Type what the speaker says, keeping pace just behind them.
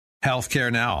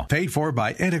Healthcare Now, paid for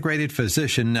by Integrated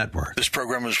Physician Network. This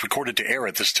program was recorded to air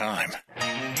at this time.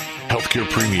 Healthcare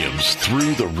premiums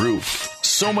through the roof.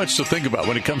 So much to think about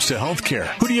when it comes to healthcare.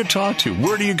 Who do you talk to?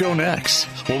 Where do you go next?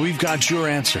 Well, we've got your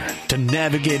answer to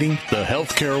navigating the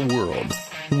healthcare world.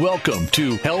 Welcome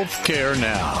to Healthcare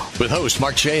Now with host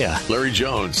Mark Chaya, Larry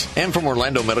Jones, and from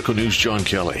Orlando Medical News, John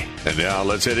Kelly. And now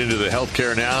let's head into the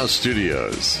Healthcare Now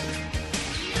studios.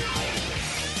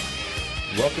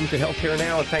 Welcome to Healthcare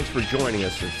Now, and thanks for joining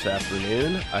us this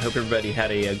afternoon. I hope everybody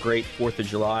had a great 4th of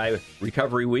July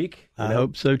recovery week. I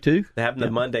hope so, too. Having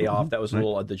the Monday off, that was a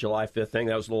little, the July 5th thing,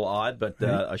 that was a little odd, but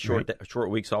a short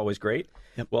week's always great.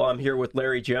 Yep. Well, I'm here with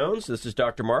Larry Jones. This is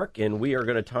Dr. Mark, and we are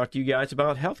going to talk to you guys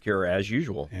about healthcare as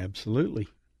usual. Absolutely.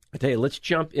 I tell you, let's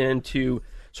jump into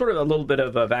sort of a little bit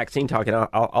of a vaccine talk, and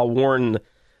I'll warn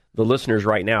the listeners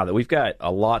right now that we've got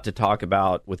a lot to talk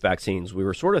about with vaccines. We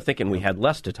were sort of thinking we had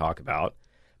less to talk about.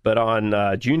 But on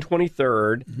June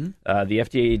 23rd, the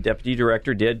FDA deputy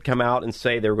director did come out and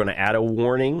say they were going to add a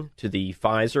warning to the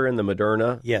Pfizer and the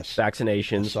Moderna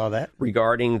vaccinations. I saw that.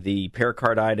 Regarding the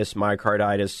pericarditis,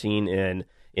 myocarditis seen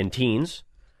in teens.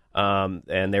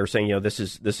 And they were saying, this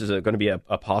is going to be a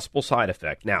possible side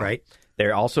effect. Now,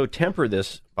 they also temper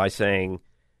this by saying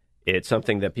it's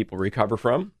something that people recover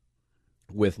from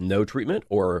with no treatment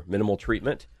or minimal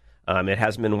treatment. It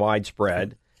hasn't been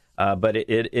widespread. But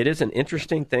it is an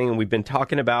interesting thing, and we've been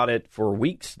talking about it for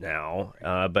weeks now.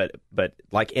 But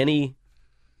like any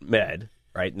med,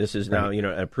 right? And this is now an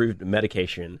approved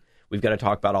medication. We've got to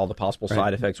talk about all the possible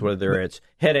side effects, whether it's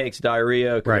headaches,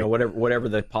 diarrhea, whatever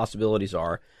the possibilities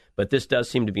are. But this does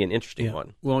seem to be an interesting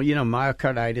one. Well,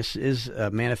 myocarditis is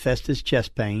manifest as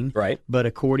chest pain, right? But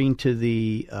according to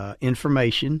the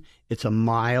information, it's a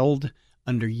mild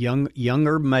under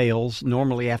younger males,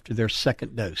 normally after their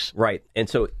second dose. Right. And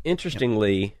so,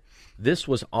 interestingly, this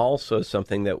was also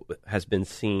something that has been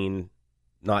seen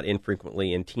not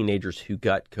infrequently in teenagers who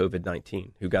got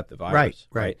COVID-19, who got the virus.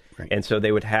 Right. And so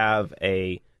they would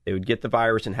get the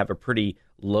virus and have a pretty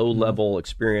low-level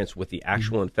experience with the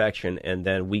actual infection, and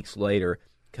then weeks later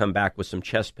come back with some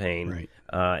chest pain. Right.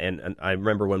 And I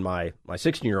remember when my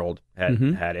 16-year-old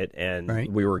had it, and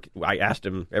I asked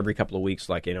him every couple of weeks,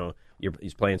 like,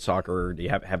 he's playing soccer, do you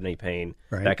have any pain,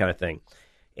 that kind of thing.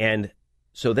 And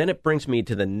so then it brings me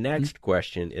to the next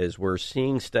question is we're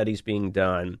seeing studies being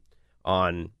done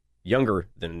on younger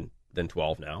than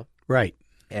 12 now. Right.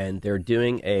 And they're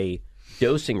doing a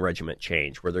dosing regimen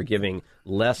change where they're giving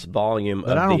less volume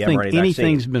but of the mRNA vaccine. I don't think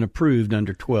anything's been approved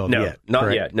under 12 yet.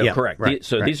 Not yet. No, correct. Right,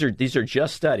 so these are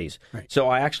just studies. Right. So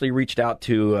I actually reached out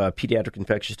to a pediatric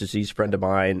infectious disease friend of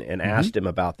mine and asked him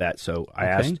about that. So I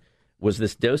asked, was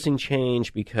this dosing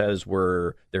change because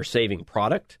they're saving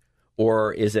product,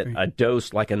 or is it a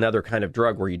dose like another kind of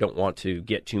drug where you don't want to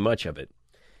get too much of it?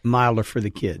 Milder for the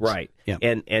kids. Right. Yeah.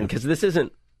 And because this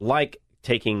isn't like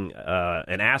taking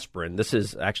an aspirin. This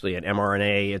is actually an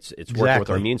mRNA. It's working with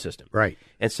our immune system. Right.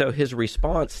 And so his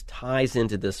response ties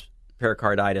into this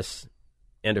pericarditis,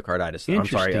 endocarditis. I'm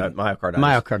sorry, myocarditis.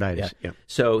 Myocarditis. Yeah.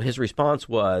 So his response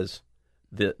was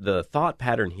the thought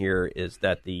pattern here is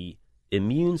that the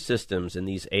immune systems in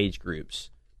these age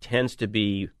groups tends to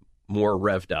be more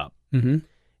revved up,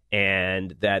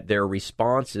 and that their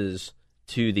responses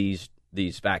to these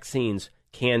vaccines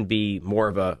can be more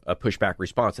of a pushback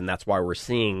response, and that's why we're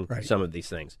seeing some of these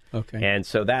things. Okay. And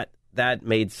so that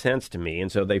made sense to me,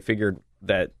 and so they figured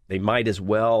that they might as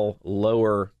well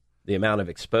lower the amount of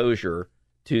exposure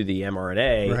to the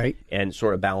mRNA and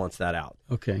sort of balance that out.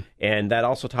 Okay. And that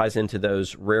also ties into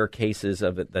those rare cases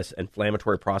of this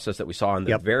inflammatory process that we saw in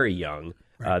the very young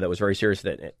that was very serious,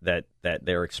 that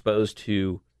they're exposed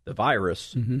to the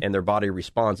virus and their body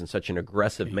responds in such an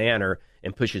aggressive manner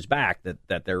and pushes back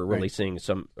that they're really seeing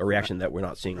a reaction that we're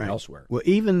not seeing elsewhere. Well,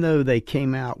 even though they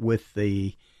came out with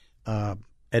the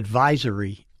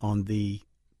advisory on the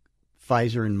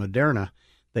Pfizer and Moderna,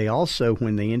 they also,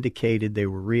 when they indicated they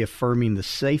were reaffirming the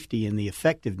safety and the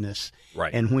effectiveness,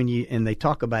 and they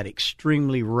talk about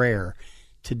extremely rare,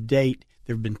 to date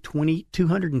there have been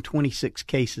 226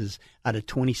 cases out of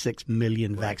 26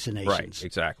 million vaccinations. Right,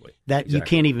 exactly. You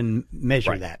can't even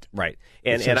measure that. Right,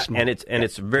 and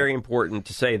it's very important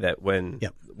to say that when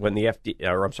the when the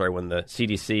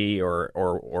CDC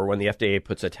or when the FDA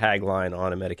puts a tagline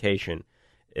on a medication,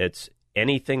 it's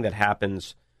anything that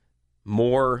happens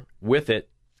more with it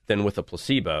than with a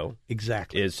placebo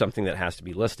is something that has to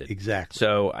be listed. Exactly.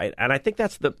 So, I think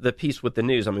that's the piece with the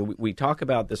news. I mean, we talk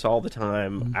about this all the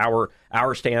time.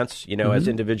 Our stance, as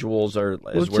individuals,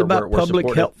 it's about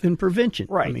public health and prevention.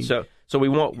 Right. So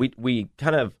we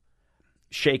kind of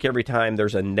shake every time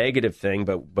there's a negative thing,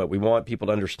 but we want people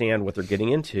to understand what they're getting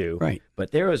into. Right.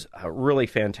 But there was a really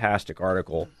fantastic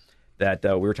article that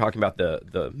we were talking about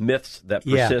the myths that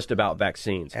persist about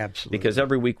vaccines. Absolutely. Because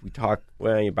every week we talk,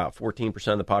 about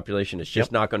 14% of the population is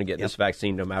just not going to get this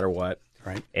vaccine no matter what.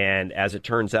 Right. And as it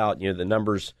turns out, the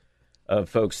numbers of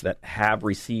folks that have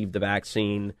received the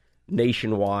vaccine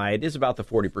nationwide is about the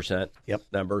 40%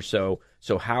 number. So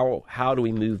how do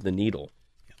we move the needle?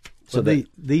 So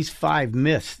these 5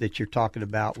 myths that you're talking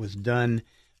about was done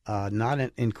not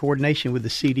in coordination with the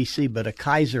CDC, but a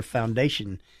Kaiser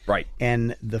Foundation. Right.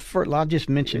 And I'll just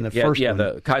mention the first one. Yeah,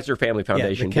 the Kaiser Family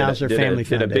Foundation the Kaiser Family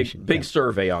did Foundation. a big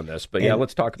survey on this. But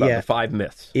let's talk about the 5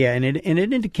 myths. Yeah, and it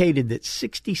indicated that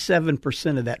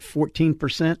 67% of that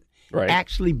 14%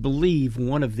 actually believe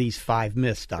one of these 5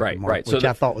 myths, Dr. Mark, which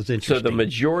I thought was interesting. So the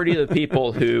majority of the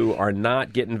people who are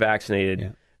not getting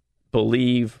vaccinated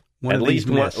believe at least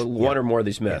one or more of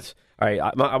these myths. All right,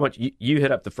 I want you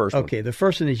hit up the first one. Okay, the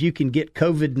first one is you can get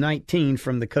COVID-19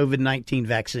 from the COVID-19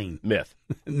 vaccine. Myth.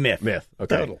 Myth.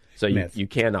 Okay. Total. So myth. You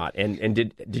cannot. And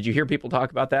did you hear people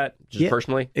talk about that just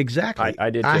personally? Exactly.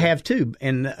 I did too. I have too.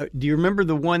 And do you remember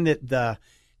the one that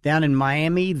down in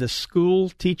Miami, the school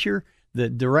teacher, the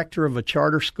director of a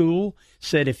charter school,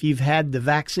 said if you've had the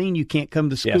vaccine, you can't come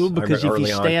to school because if you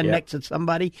stand next to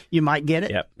somebody, you might get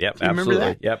it. Yep, do you absolutely. Remember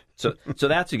that? Yep. So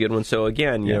that's a good one. So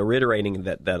again, reiterating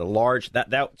that a large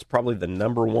that's probably the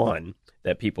number one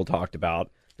that people talked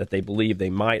about, that they believe they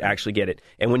might actually get it.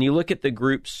 And when you look at the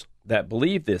groups that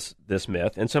believe this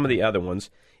myth and some of the other ones,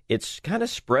 it's kind of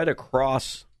spread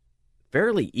across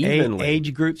fairly evenly.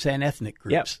 Age groups and ethnic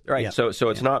groups. Yep, right. Yep. So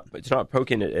it's not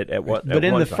poking at what. But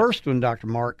in the time. first one, Dr.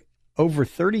 Mark, over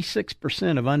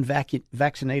 36% of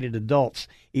unvaccinated adults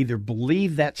either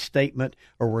believe that statement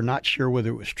or were not sure whether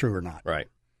it was true or not. Right.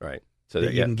 So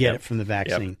that you can get it from the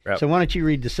vaccine. Yep. So why don't you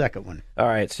read the second one? All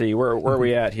right. See, where are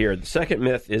we at here? The second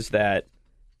myth is that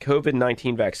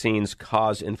COVID-19 vaccines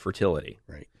cause infertility.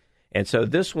 Right. And so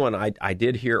this one I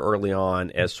did hear early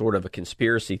on as sort of a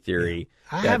conspiracy theory.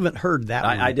 I haven't heard that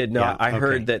one. I did not. I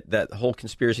heard that whole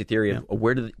conspiracy theory of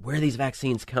where are these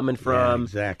vaccines coming from? Yeah,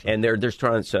 exactly. And they're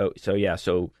trying so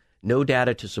no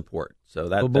data to support. So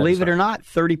that believe it or not,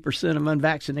 30% of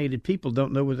unvaccinated people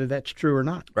don't know whether that's true or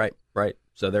not. Right.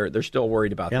 So they're still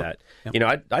worried about that.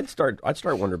 Yep. I'd start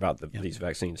wondering about these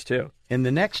vaccines too. And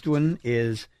the next one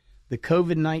is the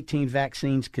COVID-19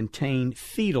 vaccines contain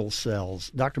fetal cells.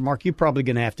 Dr. Mark, you're probably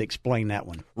going to have to explain that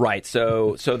one. Right.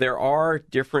 So there are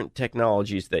different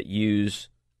technologies that use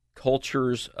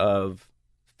cultures of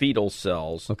fetal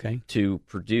cells to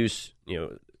produce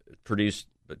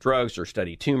drugs or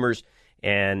study tumors.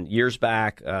 And years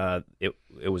back, it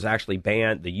was actually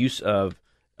banned. The use of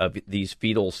these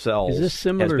fetal cells. Is this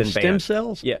similar to stem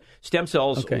cells? Yeah, stem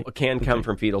cells can come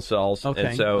from fetal cells.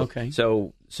 And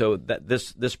so that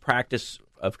this practice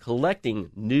of collecting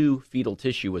new fetal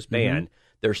tissue was banned.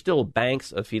 There's still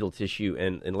banks of fetal tissue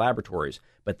in laboratories,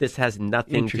 but this has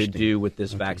nothing to do with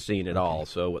this vaccine at all.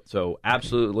 So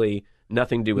absolutely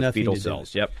nothing to do with fetal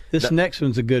cells. Yep. This next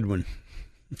one's a good one.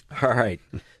 All right.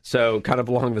 So kind of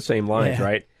along the same lines,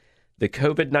 right? The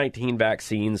COVID-19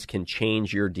 vaccines can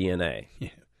change your DNA. Yeah.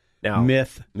 Now,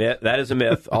 myth. That is a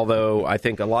myth, although I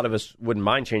think a lot of us wouldn't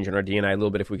mind changing our DNA a little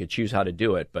bit if we could choose how to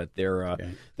do it. But they're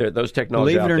those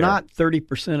technologies Believe it or out there. not,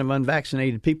 30% of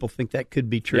unvaccinated people think that could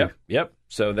be true. Yep.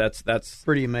 So that's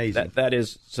pretty amazing. That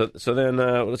is so. Then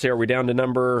let's see. Are we down to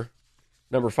number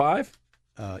 5?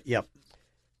 Yep.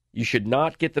 You should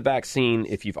not get the vaccine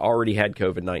if you've already had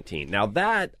COVID-19. Now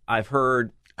that I've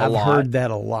heard. I've heard that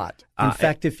a lot. In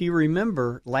fact, if you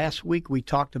remember, last week we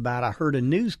talked about, I heard a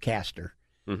newscaster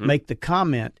make the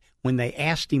comment when they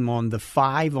asked him on the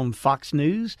 5 on Fox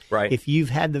News, if you've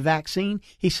had the vaccine,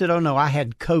 he said, "Oh no, I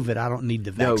had COVID. I don't need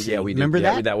the vaccine." No, we remember did.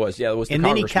 that? That was the and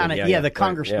then he kind of the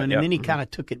congressman, right. and then he kind of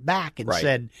took it back and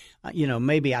said,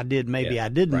 maybe I did, maybe I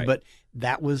didn't, but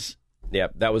that was. Yeah,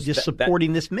 that was just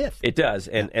supporting this myth. It does,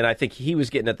 and I think he was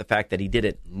getting at the fact that he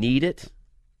didn't need it,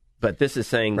 but this is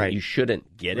saying that you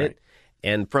shouldn't get it.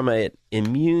 And from an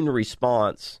immune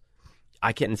response,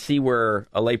 I can see where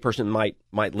a layperson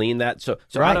might lean that. So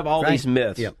out of all these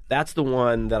myths, that's the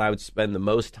one that I would spend the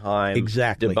most time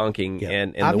debunking.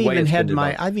 And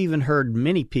I've even heard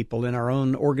many people in our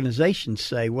own organization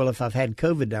say, "Well, if I've had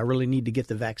COVID, I really need to get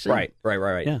the vaccine." Right.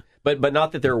 Yeah. But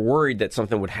not that they're worried that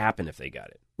something would happen if they got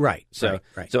it. Right. So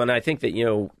and I think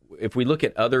that if we look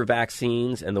at other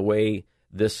vaccines and the way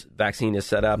this vaccine is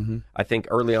set up, I think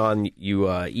early on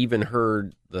you even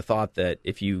heard the thought that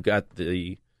if you got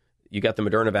the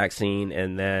Moderna vaccine,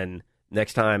 and then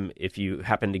next time if you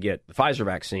happen to get the Pfizer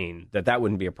vaccine, that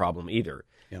wouldn't be a problem either.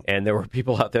 Yep. And there were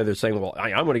people out there that are saying, well,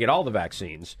 I'm going to get all the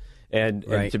vaccines. And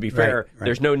to be fair,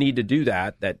 there's no need to do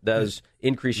that. That does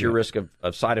increase your risk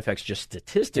of side effects just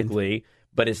statistically,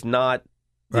 but it's not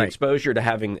the exposure to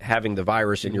having the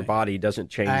virus in your body doesn't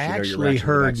change. I actually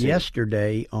heard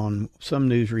yesterday on some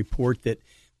news report that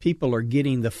people are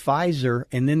getting the Pfizer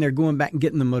and then they're going back and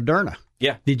getting the Moderna.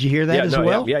 Yeah. Did you hear that as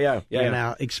well? Yeah.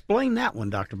 Now, explain that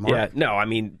one, Dr. Mark. Yeah, no, I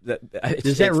mean...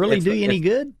 Does that really do you any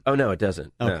good? Oh, no, it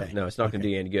doesn't. Okay. No, it's not going to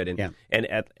do you any good. And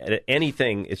at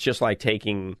anything, it's just like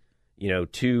taking,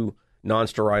 two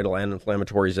non-steroidal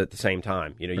anti-inflammatories at the same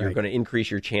time. You're going to increase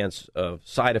your chance of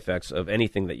side effects of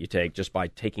anything that you take just by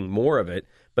taking more of it,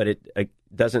 but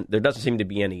there doesn't seem to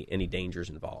be any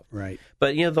dangers involved. Right.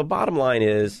 But, the bottom line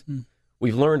is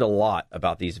we've learned a lot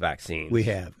about these vaccines. We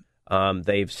have.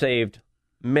 They've saved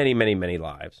many, many, many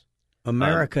lives.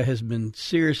 America has been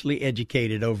seriously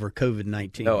educated over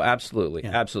COVID-19. Oh, absolutely.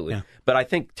 Yeah. Absolutely. Yeah. But I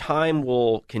think time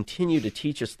will continue to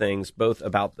teach us things both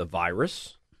about the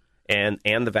virus and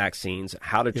the vaccines,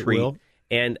 how to treat. Will.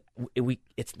 And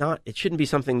it shouldn't be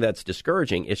something that's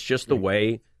discouraging. It's just the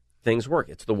way things work.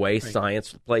 It's the way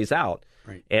science plays out.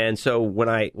 Right. And so when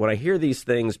I hear these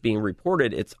things being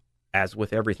reported, it's as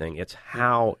with everything, it's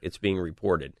how it's being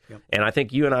reported. Yep. And I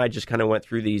think you and I just kind of went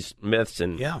through these myths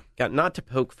and got not to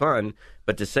poke fun,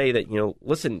 but to say that,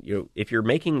 listen, if you're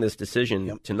making this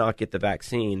decision to not get the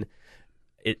vaccine,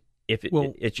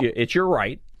 it's your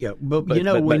right. Yeah, but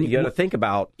when you got to think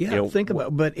about,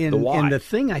 but the why. And the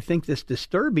thing I think that's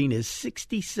disturbing is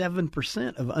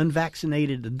 67% of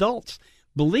unvaccinated adults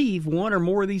believe one or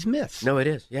more of these myths. No, it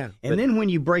is, yeah. And then when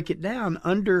you break it down,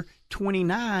 under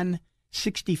 29,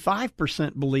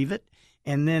 65% believe it,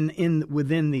 and then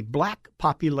within the black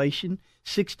population,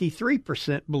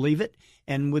 63% believe it,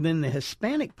 and within the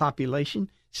Hispanic population,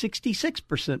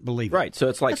 66% believe it. Right, so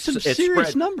it's like that's some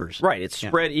serious numbers. Right, it's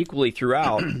spread equally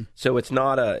throughout. So it's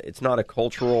not a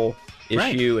cultural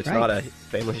issue. It's not a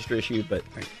family history issue, but.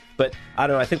 But I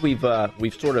don't know. I think we've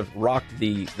sort of rocked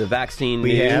the vaccine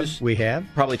news. We have.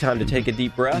 Probably time to take a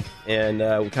deep breath, and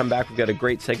we'll come back. We've got a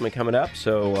great segment coming up.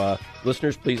 So,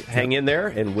 listeners, please hang in there,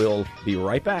 and we'll be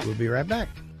right back. We'll be right back.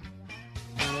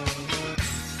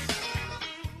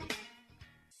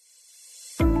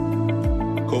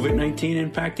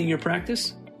 COVID-19 impacting your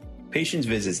practice? Patients'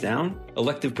 visits down?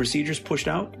 Elective procedures pushed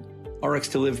out? RX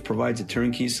to Live provides a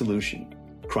turnkey solution.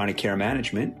 Chronic care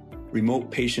management, remote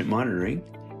patient monitoring,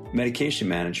 medication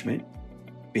management,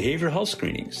 behavioral health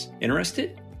screenings.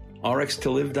 Interested?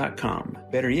 rxtolive.com.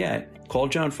 Better yet, call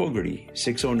John Fogarty,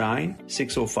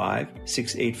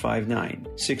 609-605-6859.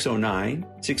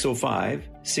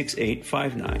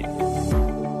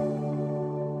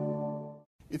 609-605-6859.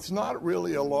 It's not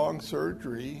really a long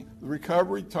surgery. The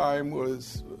recovery time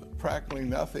was practically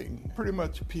nothing, pretty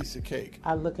much a piece of cake.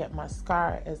 I look at my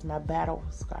scar as my battle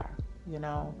scar,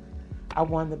 I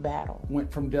won the battle.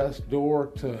 Went from death's door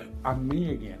to I'm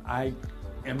me again. I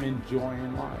am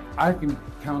enjoying life. I can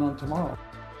count on tomorrow.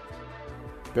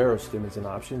 Barostim is an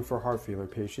option for heart failure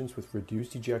patients with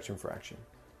reduced ejection fraction.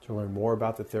 To learn more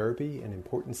about the therapy and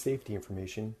important safety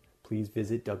information, please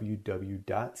visit www.cvrx.com.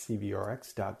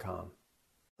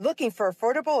 Looking for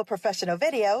affordable or professional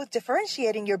video,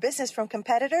 differentiating your business from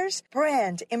competitors?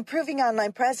 Brand, improving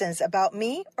online presence, about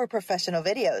me, or professional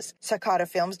videos?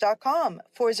 SakataFilms.com,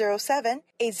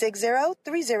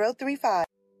 407-860-3035.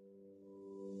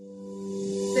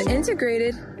 The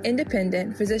Integrated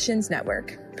Independent Physicians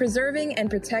Network, preserving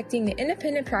and protecting the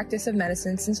independent practice of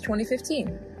medicine since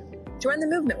 2015. Join the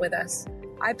movement with us.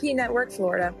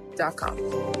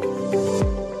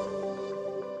 IPNetworkFlorida.com.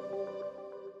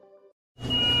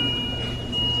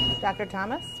 Dr.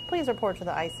 Thomas, please report to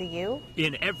the ICU.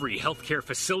 In every healthcare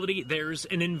facility, there's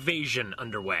an invasion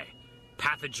underway.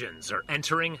 Pathogens are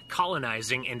entering,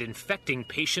 colonizing, and infecting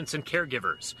patients and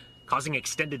caregivers, causing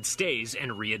extended stays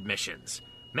and readmissions.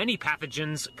 Many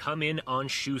pathogens come in on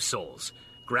shoe soles,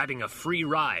 grabbing a free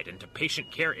ride into patient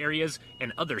care areas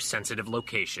and other sensitive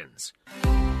locations.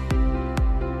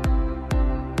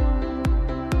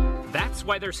 That's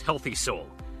why there's Healthy Sole,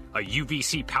 a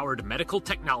UVC-powered medical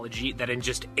technology that in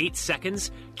just 8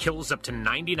 seconds kills up to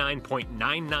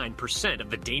 99.99% of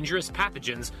the dangerous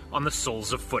pathogens on the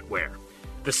soles of footwear.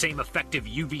 The same effective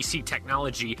UVC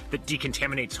technology that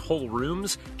decontaminates whole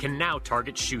rooms can now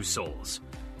target shoe soles.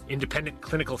 Independent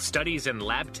clinical studies and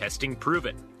lab testing prove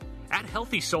it. Add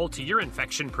Healthy Sole to your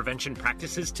infection prevention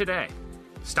practices today.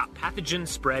 Stop pathogen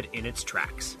spread in its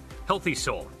tracks. Healthy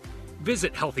Sole.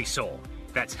 Visit Healthy Sole.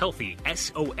 That's healthy,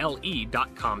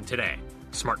 SOLE.com today.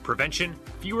 Smart prevention,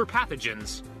 fewer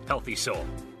pathogens, Healthy Sole.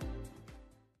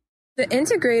 The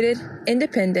Integrated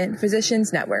Independent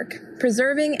Physicians Network,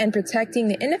 preserving and protecting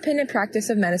the independent practice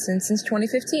of medicine since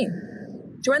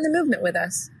 2015. Join the movement with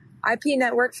us.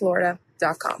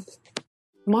 IPNetworkFlorida.com.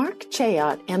 Mark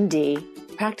Chayot,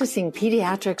 MD, practicing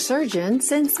pediatric surgeon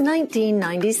since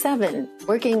 1997,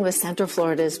 working with Central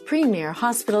Florida's premier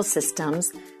hospital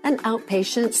systems and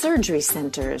outpatient surgery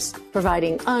centers,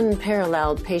 providing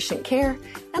unparalleled patient care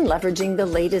and leveraging the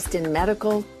latest in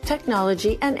medical,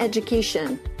 technology, and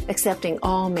education, accepting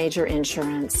all major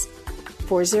insurance.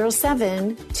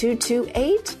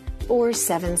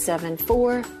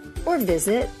 407-228-4774 or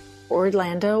visit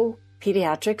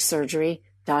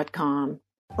OrlandoPediatricSurgery.com.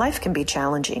 Life can be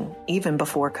challenging, even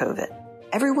before COVID.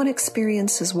 Everyone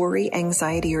experiences worry,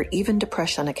 anxiety, or even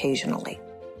depression occasionally.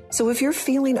 So if you're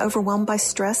feeling overwhelmed by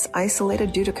stress,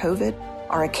 isolated due to COVID,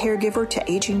 are a caregiver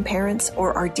to aging parents,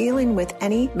 or are dealing with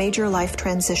any major life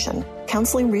transition,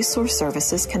 Counseling Resource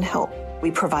Services can help. We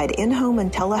provide in-home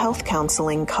and telehealth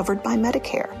counseling covered by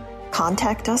Medicare.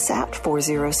 Contact us at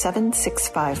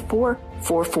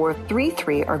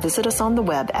 407-654-4433 or visit us on the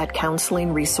web at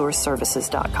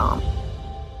counselingresourceservices.com.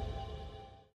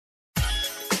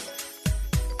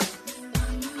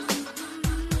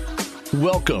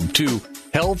 Welcome to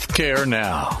Healthcare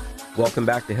Now. Welcome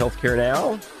back to Healthcare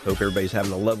Now. Hope everybody's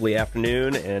having a lovely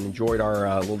afternoon and enjoyed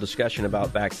our little discussion about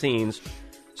vaccines.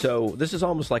 So this is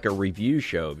almost like a review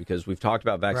show because we've talked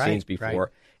about vaccines before.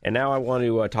 Right. And now I want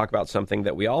to talk about something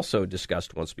that we also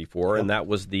discussed once before, and that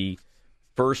was the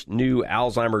first new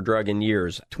Alzheimer drug in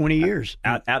years. 20 years.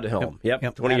 Aduhelm.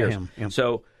 Yep, 20 years. Yep.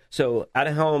 So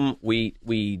Aduhelm,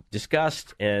 we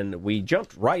discussed, and we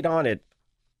jumped right on it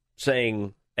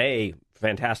saying,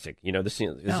 fantastic. You know, this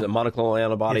is a monoclonal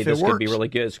antibody. This could be really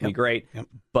good. This could be great. Yep.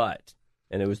 But,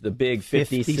 and it was the big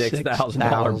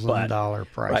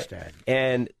 $56,000 price tag.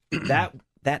 And that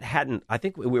hadn't, I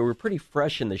think we were pretty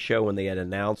fresh in the show when they had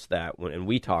announced that, and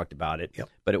we talked about it. Yep.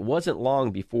 But it wasn't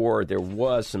long before there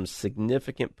was some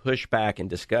significant pushback and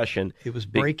discussion. It was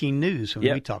breaking news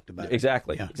when we talked about it.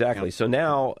 Exactly. So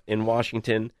now in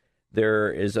Washington,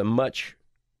 there is a much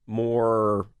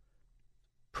more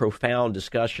profound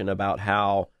discussion about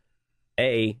how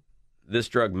this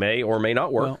drug may or may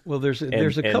not work. Well, there's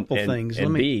a couple things.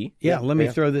 Let me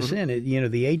throw this in.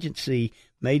 The agency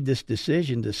made this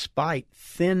decision despite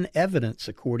thin evidence,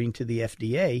 according to the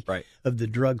FDA, of the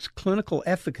drug's clinical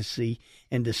efficacy,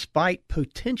 and despite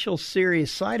potential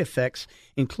serious side effects,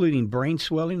 including brain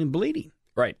swelling and bleeding.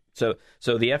 Right. So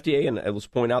the FDA, and let's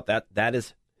point out that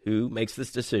is who makes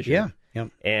this decision. Yeah. Yep.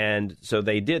 And so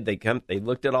they did. They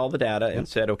looked at all the data and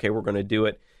said, okay, we're going to do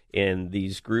it in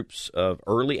these groups of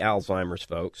early Alzheimer's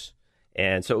folks.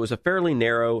 And so it was a fairly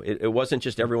narrow. It wasn't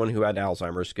just everyone who had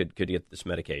Alzheimer's could get this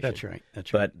medication. That's right.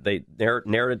 But they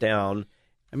narrowed it down.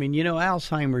 I mean,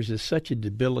 Alzheimer's is such a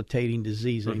debilitating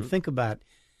disease. I mean, think about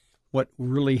what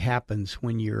really happens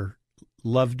when your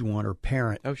loved one or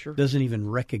parent doesn't even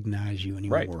recognize you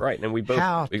anymore. Right. And we've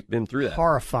been through that.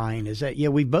 Horrifying is that? Yeah,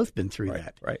 we've both been through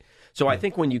that. Right. So I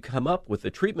think when you come up with a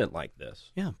treatment like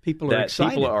this, people are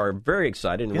excited. People are very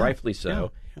excited, and rightfully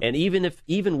so. Yeah. And even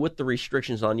with the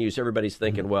restrictions on use, everybody's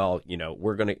thinking, well,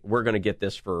 we're gonna get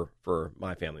this for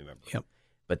my family member. Yep.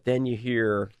 But then you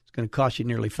hear it's going to cost you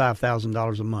nearly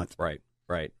 $5,000 a month. Right.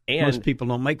 And most people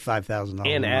don't make $5,000.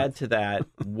 And add to that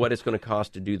what it's going to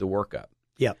cost to do the workup.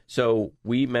 Yep. So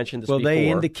we mentioned this before. Well, they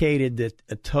indicated that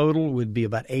a total would be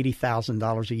about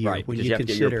 $80,000 a year when you have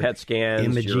consider to get your PET scans,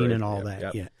 imaging and all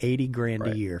that. Yeah,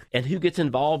 $80,000 a year. And who gets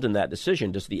involved in that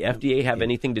decision? Does the FDA have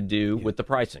anything to do with the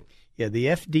pricing? Yeah, the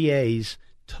FDA's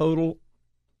total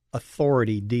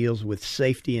authority deals with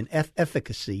safety and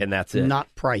efficacy, and that's it.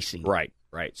 Not pricing. Right.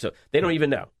 So they don't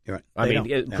even know. Right.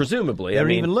 Presumably. They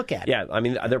don't even look at it. Yeah, I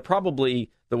mean, they're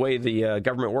probably, the way the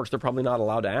government works, they're probably not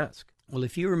allowed to ask. Well,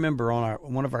 if you remember on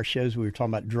one of our shows, we were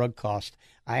talking about drug cost.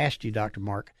 I asked you, Dr.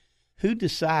 Mark, who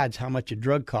decides how much a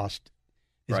drug cost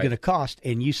is going to cost?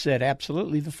 And you said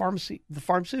absolutely the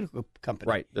pharmaceutical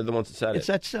company. Right, they're the ones that said it's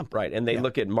that simple. Right, and they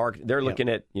look at they're looking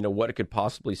at what it could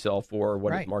possibly sell for,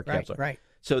 what its market caps are. Right.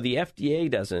 So the FDA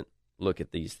doesn't look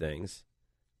at these things,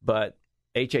 but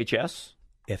HHS.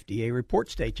 FDA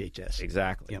reports to HHS.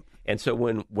 Exactly. Yep. And so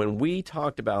when we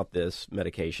talked about this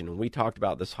medication, when we talked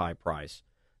about this high price,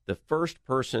 the first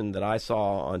person that I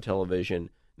saw on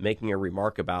television making a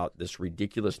remark about this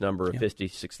ridiculous number of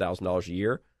 $56,000 a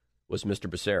year was Mr.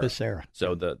 Becerra.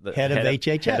 So the head of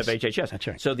HHS. Head of HHS. That's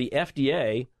right. So the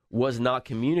FDA was not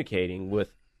communicating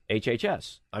with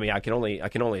HHS. I mean, I can only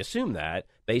assume that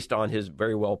based on his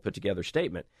very well put together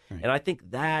statement. Right. And I think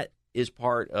that is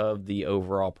part of the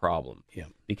overall problem. Yeah.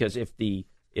 Because if the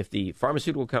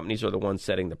pharmaceutical companies are the ones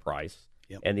setting the price,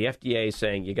 And the FDA is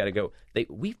saying you got to go.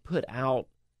 We've put out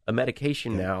a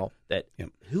medication now that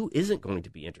who isn't going to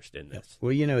be interested in this?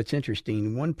 Well, it's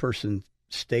interesting. One person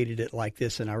stated it like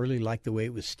this, and I really like the way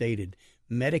it was stated.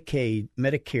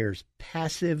 Medicare's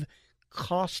passive,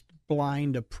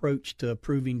 cost-blind approach to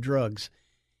approving drugs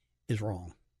is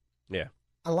wrong. Yeah.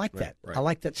 I like that. I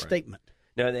like that statement.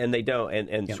 No, and they don't,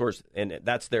 and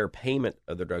that's their payment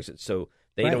of the drugs. So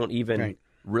they don't even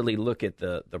really look at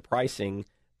the pricing,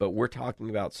 but we're talking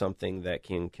about something that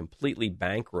can completely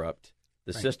bankrupt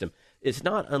the system. It's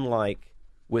not unlike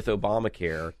with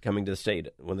Obamacare coming to the state,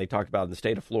 when they talked about in the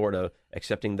state of Florida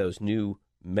accepting those new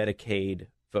Medicaid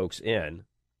folks in,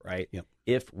 right? Yep.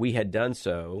 If we had done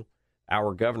so,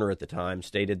 our governor at the time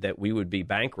stated that we would be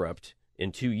bankrupt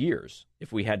in 2 years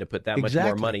if we had to put that much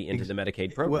more money into the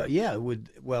Medicaid program. Well, yeah, it would.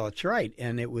 Well, that's right,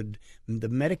 and the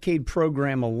Medicaid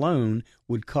program alone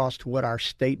would cost what our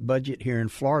state budget here in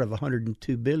Florida of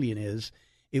 $102 billion is.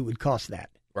 It would cost that.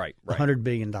 Right. $100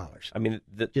 billion. I mean,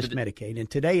 just Medicaid, and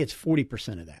today it's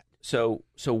 40% of that. So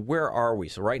where are we?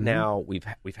 So right now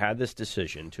we've had this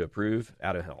decision to approve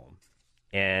Aduhelm,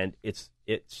 and it's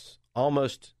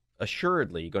almost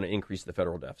assuredly going to increase the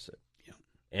federal deficit.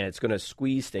 And it's going to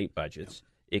squeeze state budgets.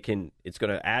 It's going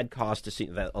to add cost to see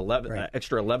that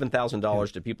extra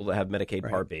 $11,000 to people that have Medicaid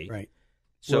Part B. Right.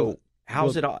 So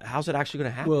how's it actually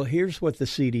going to happen? Well, here's what the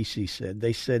CDC said.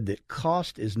 They said that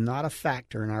cost is not a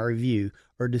factor in our review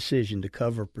or decision to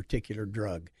cover a particular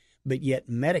drug, but yet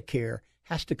Medicare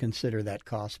has to consider that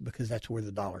cost because that's where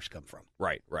the dollars come from.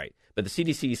 Right. But the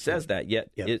CDC says that. Yet,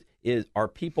 are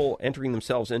people entering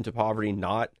themselves into poverty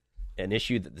not an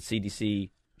issue that the CDC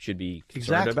should be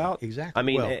concerned about? Exactly. I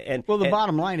mean, the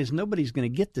bottom line is nobody's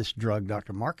going to get this drug,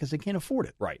 Dr. Mark, because they can't afford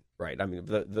it. Right. I mean,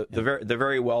 the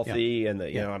very wealthy and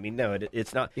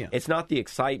it's not it's not the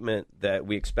excitement that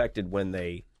we expected when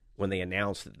they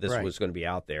announced that this was going to be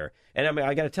out there. And I mean,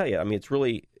 I got to tell you, I mean, it's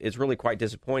really quite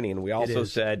disappointing. And we also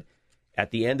said at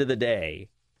the end of the day,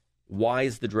 why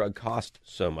is the drug cost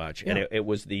so much? And it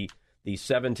was the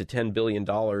 $7 to $10 billion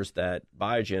that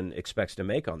Biogen expects to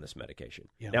make on this medication.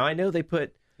 Now, I know they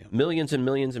put millions and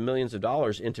millions and millions of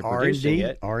dollars into producing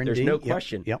it. R&D, there's no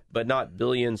question, but not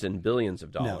billions and billions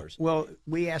of dollars. No. Well,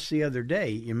 we asked the other day,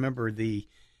 you remember the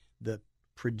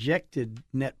projected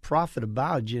net profit of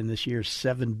Biogen this year is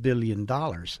 $7 billion.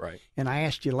 Right. And I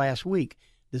asked you last week,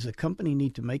 does a company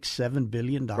need to make $7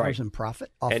 billion in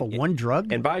profit off of one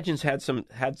drug? And Biogen's had some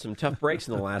tough breaks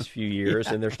in the last few years,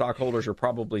 and their stockholders are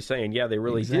probably saying, yeah, they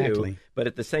really do. But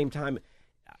at the same time,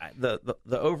 the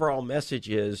overall message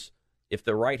is, if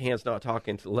the right hand's not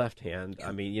talking to the left hand,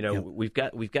 I mean, we've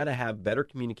got to have better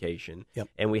communication,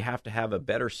 and we have to have a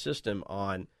better system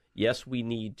on. Yes, we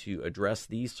need to address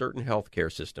these certain healthcare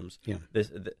systems.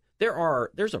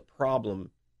 There's a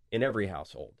problem in every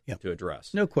household to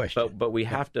address. No question. But we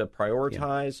have to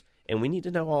prioritize, and we need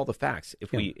to know all the facts.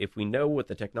 If we know what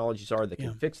the technologies are that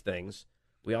can fix things,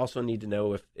 we also need to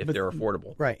know if they're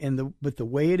affordable. Right. But the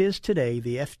way it is today,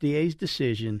 the FDA's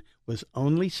decision was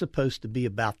only supposed to be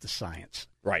about the science.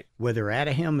 Right. Whether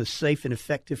Aduhelm is safe and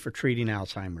effective for treating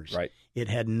Alzheimer's. Right. It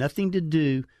had nothing to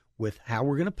do with how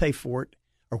we're going to pay for it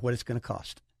or what it's going to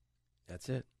cost. That's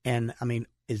it. And, I mean,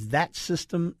 is that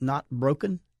system not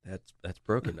broken? That's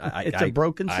broken. It's a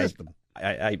broken system.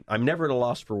 I'm never at a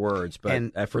loss for words,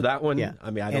 but for that one,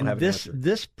 I mean, I don't have an answer.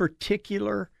 This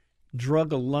particular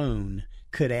drug alone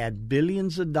could add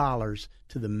billions of dollars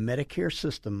to the Medicare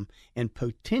system and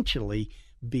potentially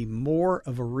be more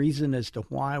of a reason as to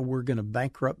why we're going to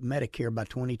bankrupt Medicare by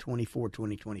 2024,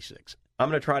 2026. I'm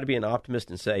going to try to be an optimist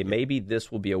and say maybe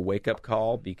this will be a wake-up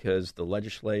call because the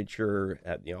legislature,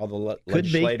 all the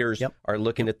legislators are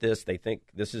looking at this. They think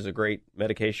this is a great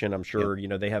medication. I'm sure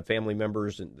they have family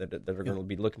members that are going to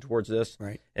be looking towards this,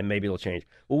 and maybe it'll change.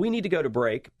 Well, we need to go to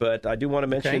break, but I do want to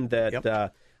mention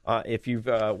that if you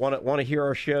want to hear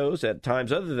our shows at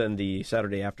times other than the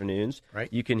Saturday afternoons,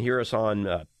 you can hear us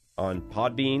on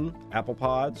Podbean, Apple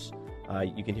Pods.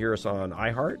 You can hear us on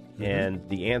iHeart and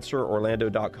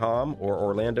TheAnswerOrlando.com or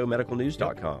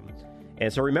OrlandoMedicalNews.com.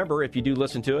 And so remember, if you do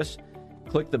listen to us,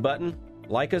 click the button,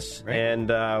 like us, and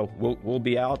we'll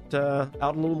be out a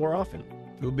little more often.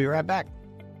 We'll be right back.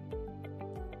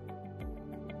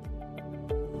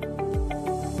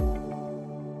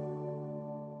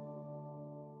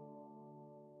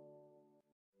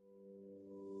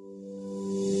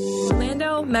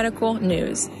 Medical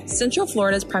News, Central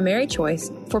Florida's primary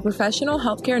choice for professional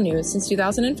healthcare news since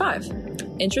 2005.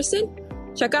 Interested?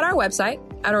 Check out our website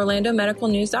at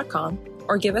OrlandoMedicalNews.com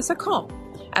or give us a call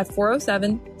at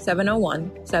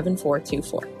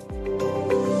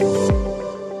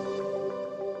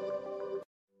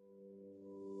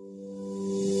 407-701-7424.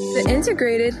 The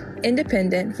Integrated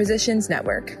Independent Physicians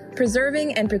Network,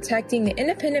 preserving and protecting the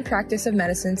independent practice of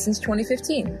medicine since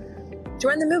 2015.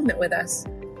 Join the movement with us.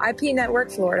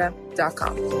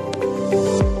 IPNetworkFlorida.com.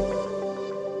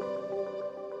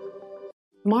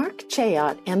 Mark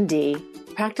Chayot, MD,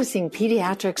 practicing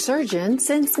pediatric surgeon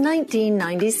since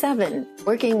 1997,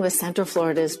 working with Central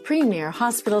Florida's premier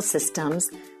hospital systems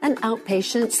and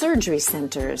outpatient surgery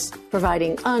centers,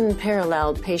 providing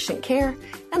unparalleled patient care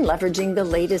and leveraging the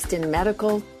latest in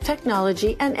medical,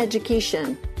 technology, and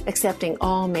education, accepting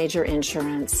all major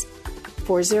insurance.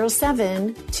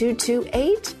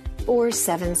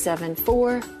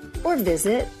 407-228-4774 or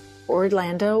visit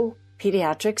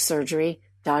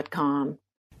OrlandoPediatricSurgery.com.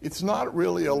 It's not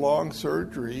really a long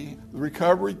surgery. The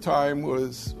recovery time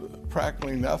was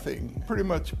practically nothing, pretty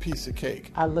much a piece of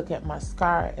cake. I look at my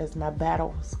scar as my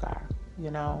battle scar. You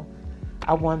know,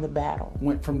 I won the battle.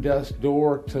 Went from death's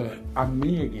door to I'm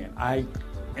me again. I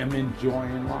am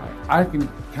enjoying life. I can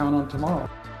count on tomorrow.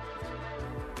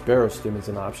 Barostim is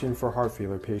an option for heart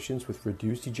failure patients with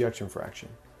reduced ejection fraction.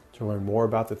 To learn more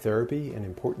about the therapy and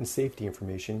important safety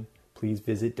information, please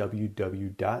visit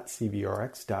www.cvrx.com.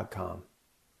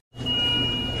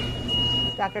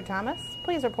 Dr. Thomas,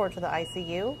 please report to the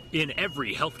ICU. In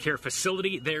every healthcare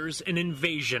facility, there's an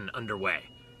invasion underway.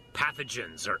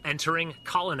 Pathogens are entering,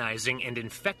 colonizing, and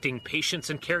infecting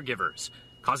patients and caregivers,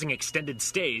 causing extended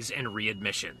stays and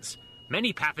readmissions.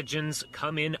 Many pathogens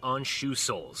come in on shoe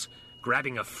soles,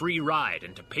 grabbing a free ride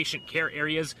into patient care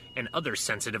areas and other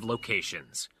sensitive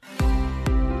locations.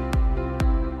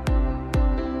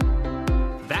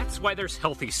 That's why there's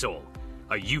Healthy Sole,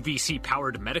 a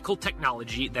UVC-powered medical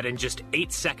technology that in just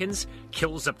 8 seconds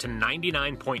kills up to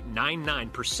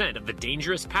 99.99% of the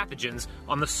dangerous pathogens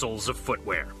on the soles of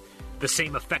footwear. The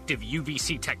same effective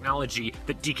UVC technology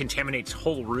that decontaminates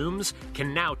whole rooms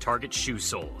can now target shoe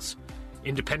soles.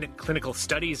 Independent clinical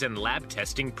studies and lab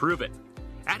testing prove it.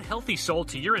 Add Healthy Sole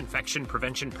to your infection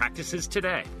prevention practices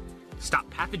today. Stop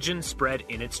pathogen spread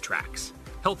in its tracks.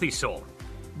 Healthy Sole.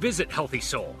 Visit Healthy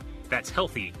Sole. That's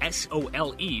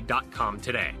healthysole.com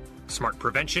today. Smart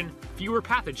prevention, fewer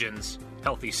pathogens,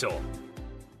 Healthy Sole.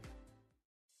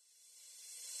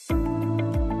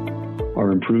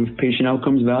 Are improved patient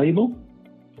outcomes valuable?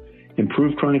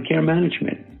 Improved chronic care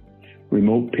management,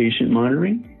 remote patient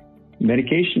monitoring,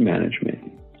 medication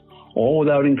management, all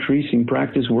without increasing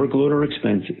practice workload or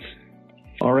expenses.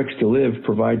 RxToLive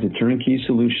provides a turnkey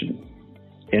solution.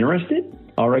 Interested?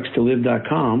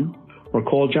 RxToLive.com or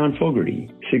call John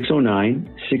Fogarty,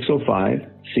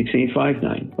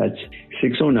 609-605-6859. That's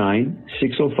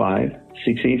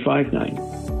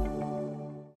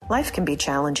 609-605-6859. Life can be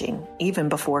challenging, even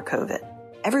before COVID.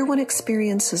 Everyone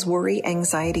experiences worry,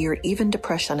 anxiety, or even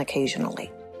depression occasionally.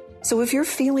 So if you're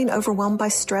feeling overwhelmed by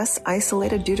stress,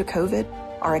 isolated due to COVID,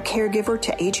 are a caregiver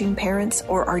to aging parents,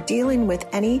 or are dealing with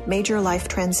any major life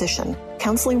transition,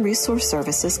 Counseling Resource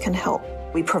Services can help.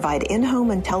 We provide in-home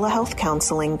and telehealth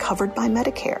counseling covered by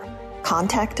Medicare.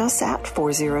 Contact us at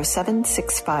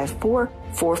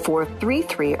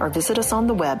 407-654-4433 or visit us on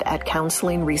the web at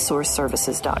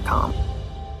counselingresourceservices.com.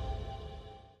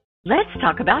 Let's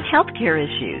talk about healthcare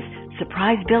issues.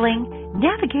 Surprise billing,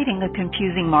 navigating the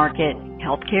confusing market,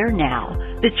 Healthcare Now.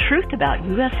 The truth about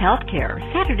U.S. healthcare,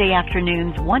 Saturday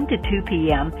afternoons 1 to 2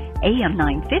 p.m., AM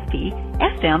 950,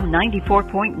 FM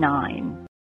 94.9.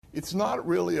 It's not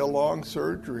really a long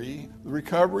surgery. The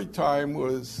recovery time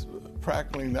was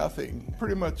practically nothing,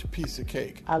 pretty much a piece of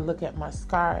cake. I look at my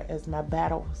scar as my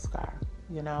battle scar.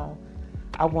 You know,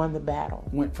 I won the battle.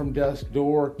 Went from death's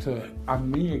door to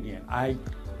I'm me again. I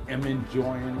am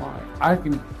enjoying life. I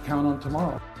can count on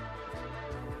tomorrow.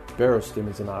 Barostim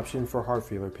is an option for heart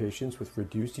failure patients with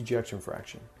reduced ejection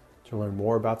fraction. To learn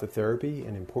more about the therapy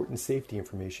and important safety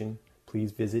information,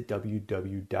 please visit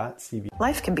www.cv.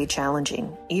 Life can be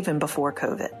challenging, even before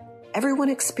COVID. Everyone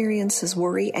experiences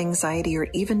worry, anxiety, or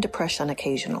even depression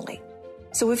occasionally.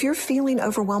 So if you're feeling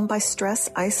overwhelmed by stress,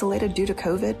 isolated due to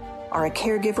COVID, are a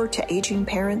caregiver to aging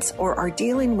parents, or are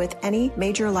dealing with any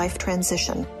major life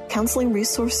transition, Counseling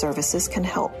Resource Services can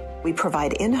help. We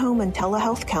provide in-home and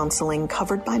telehealth counseling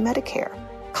covered by Medicare.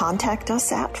 Contact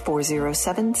us at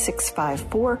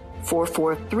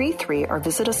 407-654-4433 or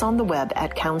visit us on the web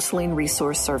at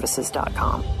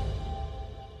counselingresourceservices.com.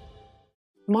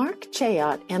 Mark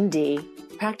Chayot, MD,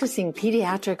 practicing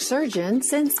pediatric surgeon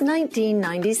since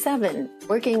 1997,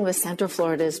 working with Central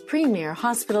Florida's premier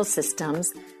hospital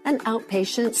systems and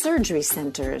outpatient surgery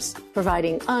centers,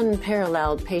 providing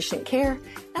unparalleled patient care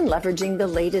and leveraging the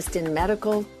latest in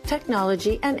medical,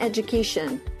 technology, and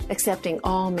education, accepting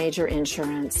all major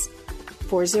insurance.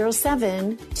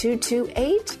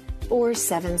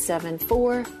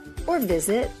 407-228-4774 or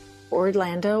visit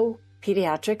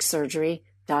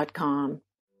OrlandoPediatricSurgery.com.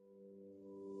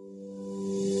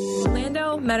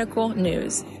 Orlando Medical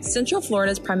News, Central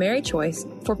Florida's primary choice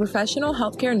for professional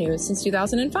healthcare news since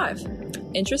 2005.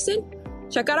 Interested?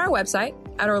 Check out our website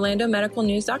at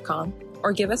orlandomedicalnews.com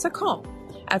or give us a call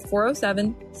at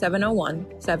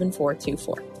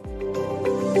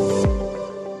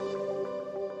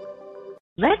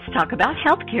 407-701-7424. Let's talk about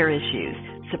healthcare issues.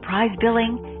 Surprise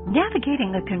billing,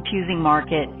 navigating a confusing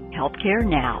market, Healthcare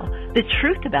Now. The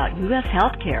truth about U.S.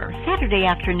 healthcare, Saturday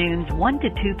afternoons 1 to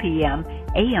 2 p.m.,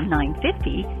 AM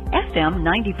 950, FM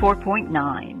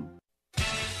 94.9.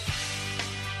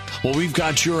 Well, we've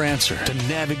got your answer to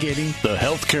navigating the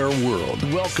healthcare world.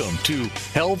 Welcome to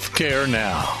Healthcare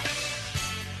Now.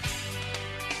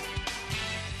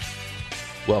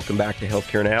 Welcome back to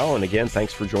Healthcare Now, and again,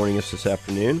 thanks for joining us this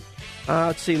afternoon.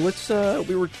 Let's see,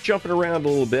 we were jumping around a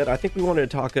little bit. I think we wanted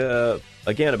to talk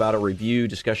again about a review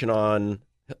discussion on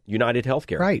United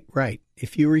Healthcare. Right.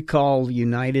 If you recall,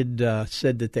 United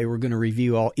said that they were going to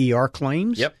review all ER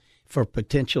claims for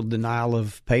potential denial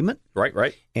of payment.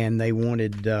 Right. And they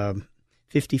wanted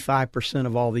 55%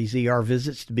 of all these ER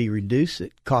visits to be reduced.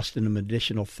 It costing them an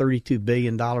additional $32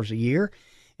 billion a year.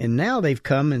 And now they've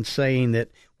come and saying that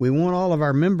we want all of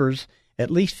our members,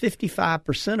 at least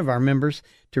 55% of our members,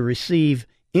 to receive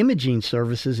imaging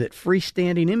services at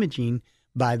freestanding imaging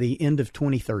by the end of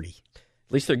 2030. At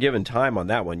least they're giving time on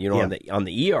that one. You know, on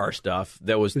the ER stuff,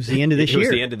 it was the end of this year. It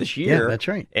was the end of this year. Yeah, that's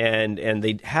right. And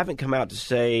they haven't come out to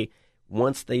say,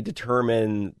 once they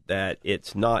determine that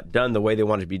it's not done the way they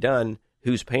want it to be done,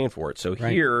 who's paying for it. So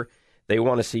here, they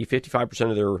want to see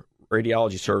 55% of their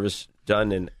radiology service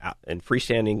done in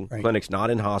freestanding clinics,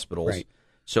 not in hospitals. Right.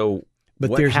 So,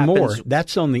 but there's more.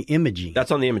 That's on the imaging.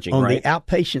 That's on the imaging, on right? The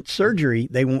outpatient surgery,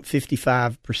 they want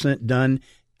 55% done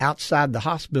outside the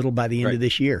hospital by the end of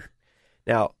this year.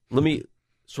 Now, let me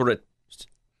sort of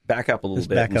back up a little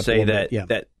bit and say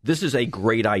that this is a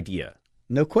great idea.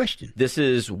 No question. This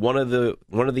is one of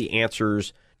the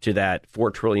answers to that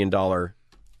 $4 trillion budget.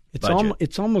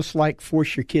 It's almost like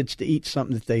force your kids to eat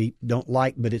something that they don't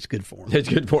like, but it's good for them. It's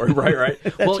good for them, right?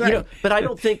 Well, right. You know, but I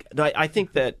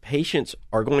think that patients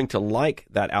are going to like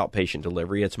that outpatient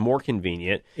delivery. It's more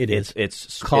convenient.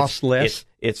 It's cost less.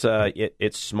 It's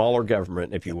smaller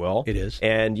government, if you will. It is.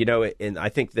 And and I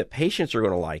think that patients are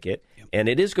going to like it, and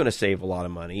it is going to save a lot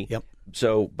of money. Yep.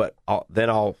 So, but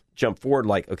I'll jump forward.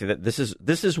 Like, okay, this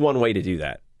is one way to do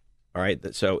that. All right.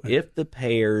 So if the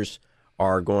payers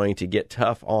are going to get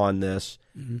tough on this,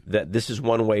 that this is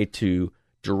one way to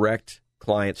direct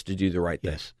clients to do the right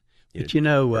thing. Yes. But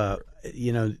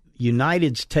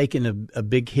United's taken a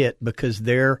big hit because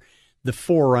they're the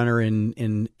forerunner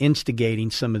in instigating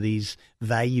some of these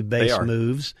value-based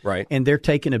moves. Right. And they're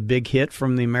taking a big hit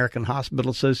from the American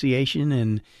Hospital Association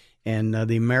and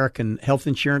the American health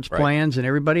insurance plans and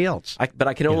everybody else. But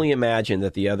I can only imagine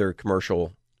that the other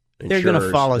commercial they're going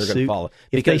to follow suit. If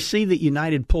they because, see that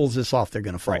United pulls this off, they're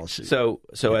going to follow suit. So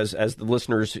as the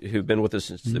listeners who've been with us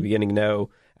since the beginning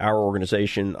know, our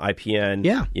organization,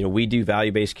 IPN, we do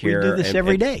value-based care. We do this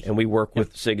every day. And we work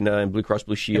with Cigna and Blue Cross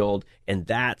Blue Shield, and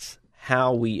that's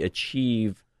how we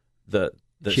achieve the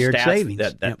shared stats savings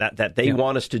that they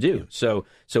want us to do. So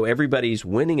everybody's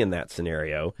winning in that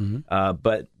scenario,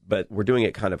 but we're doing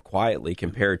it kind of quietly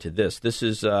compared to this. This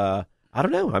is I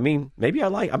don't know. I mean, maybe I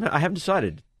haven't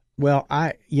decided. Well,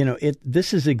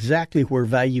 this is exactly where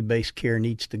value-based care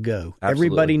needs to go. Absolutely.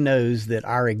 Everybody knows that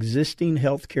our existing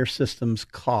healthcare system's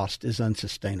cost is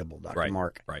unsustainable, Dr.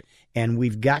 Mark. Right. And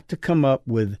we've got to come up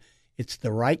with it's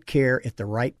the right care at the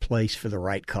right place for the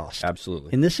right cost.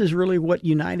 Absolutely. And this is really what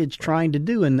United's trying to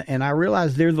do. And I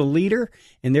realize they're the leader,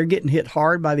 and they're getting hit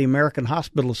hard by the American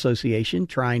Hospital Association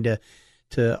trying to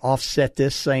offset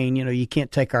this, saying, you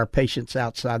can't take our patients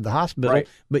outside the hospital,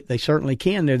 but they certainly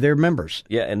can. They're their members.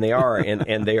 Yeah, and they are,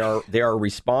 and they are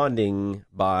responding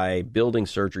by building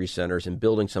surgery centers and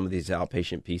building some of these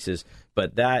outpatient pieces.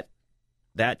 But that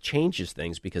changes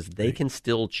things because they can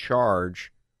still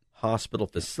charge hospital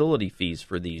facility fees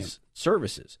for these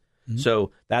services. Mm-hmm.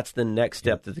 So that's the next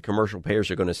step that the commercial payers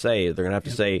are going to say. They're going to have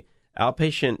to say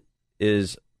outpatient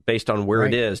is based on where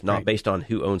it is, not based on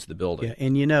who owns the building. Yeah,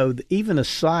 and even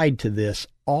aside to this,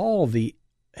 all the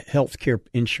healthcare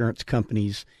insurance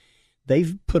companies,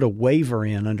 they've put a waiver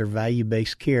in under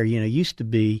value-based care. Used to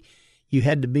be you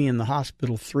had to be in the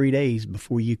hospital 3 days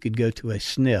before you could go to a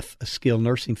SNF, a skilled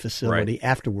nursing facility,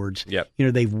 afterwards. Yep.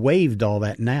 They've waived all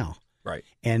that now. Right.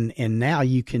 And now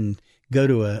you can go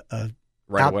to a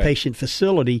outpatient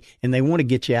facility, and they want to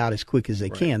get you out as quick as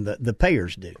they can. The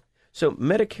payers do. So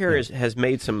Medicare has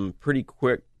made some pretty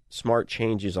quick, smart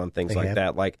changes on things like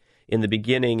that. Like in the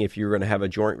beginning, if you were going to have a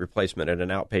joint replacement at an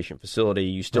outpatient facility,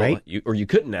 you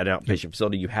couldn't at an outpatient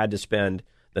facility. You had to spend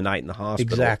the night in the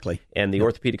hospital. Exactly. And the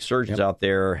orthopedic surgeons out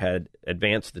there had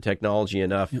advanced the technology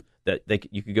enough that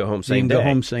you could go home same day. You can go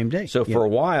home same day. So for a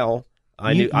while,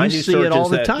 I knew see surgeons it all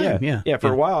the that, time.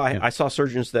 For a while, I saw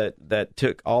surgeons that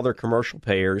took all their commercial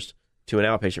payers to an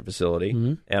outpatient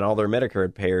facility and all their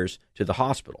Medicare payers to the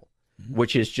hospital,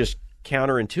 which is just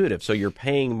counterintuitive. So you're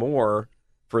paying more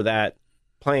for that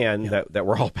plan that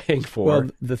we're all paying for. Well,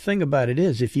 the thing about it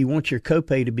is, if you want your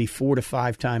copay to be 4 to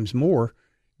 5 times more,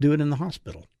 do it in the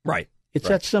hospital. Right. It's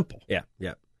that simple. Yeah,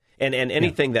 yeah. And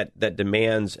anything that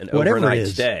demands an Whatever overnight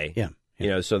stay. Yeah. You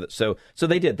know, so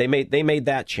they did. They made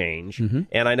that change,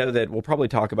 and I know that we'll probably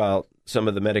talk about some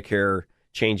of the Medicare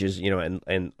changes, you know,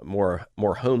 and more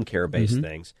home care based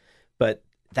things, but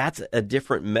that's a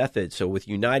different method. So with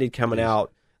United coming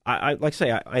out, I like to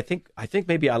say I think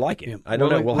maybe I like it. I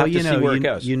don't know. We'll have to see where it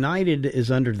goes. United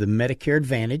is under the Medicare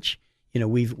Advantage. You know,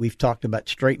 we've talked about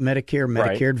straight Medicare,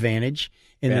 Medicare Advantage,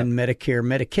 and then Medicare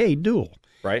Medicaid dual.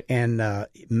 Right. And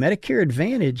Medicare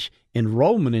Advantage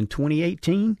enrollment in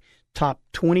 2018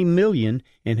 topped 20 million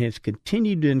and has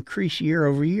continued to increase year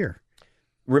over year.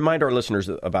 Remind our listeners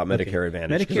about Medicare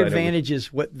Advantage. Medicare Advantage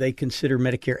is what they consider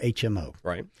Medicare HMO.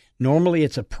 Right. Normally,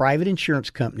 it's a private insurance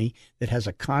company that has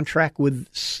a contract with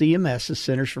CMS, the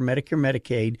Centers for Medicare and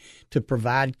Medicaid, to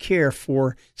provide care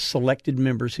for selected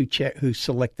members who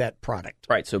select that product.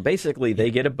 Right. So basically,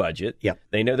 they get a budget. Yep.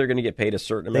 They know they're going to get paid a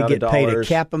certain amount of dollars. They get paid a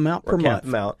cap amount per month.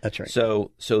 That's right.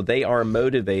 So they are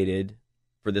motivated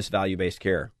for this value-based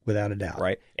care. Without a doubt.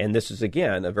 Right. And this is,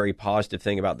 again, a very positive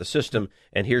thing about the system.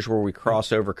 And here's where we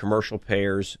cross over commercial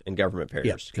payers and government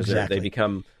payers. Because they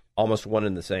become almost one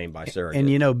and the same by surrogate. And,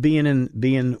 you know,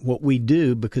 being what we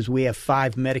do, because we have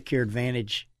 5 Medicare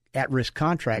Advantage at-risk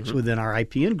contracts within our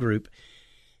IPN group,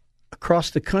 across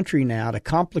the country now, to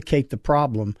complicate the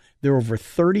problem, there are over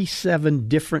 37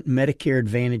 different Medicare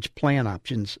Advantage plan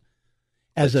options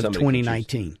as of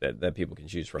 2019 that people can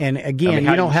choose from. And again,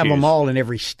 you don't have them all in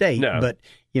every state, but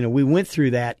you know, we went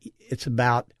through that. It's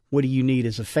about what do you need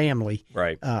as a family,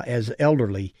 right? As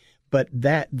elderly. But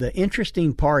the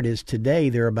interesting part is today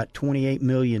there are about 28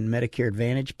 million Medicare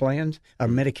Advantage plans, or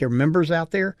Medicare members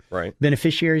out there, right?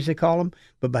 Beneficiaries they call them.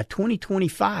 But by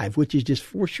 2025, which is just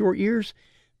 4 short years,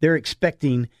 they're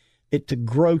expecting it to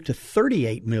grow to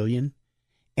 38 million.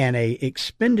 And a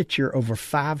expenditure over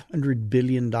 $500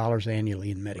 billion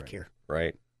annually in Medicare.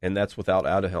 Right. And that's without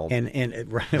out-of-home.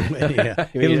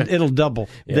 It'll double.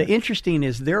 Yeah. The interesting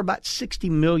is there are about 60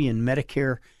 million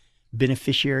Medicare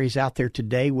beneficiaries out there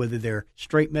today, whether they're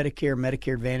straight Medicare,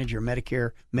 Medicare Advantage, or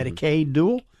Medicare Medicaid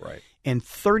dual. Right. And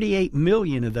 38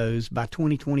 million of those by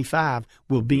 2025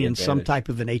 will be in some type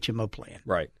of an HMO plan.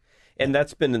 Right. And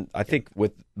that's been, I think,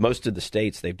 with most of the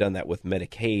states, they've done that with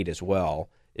Medicaid as well.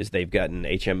 Is they've gotten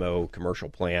HMO commercial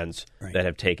plans that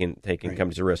have taken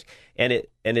companies to risk, and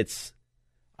it's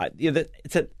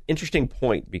an interesting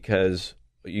point because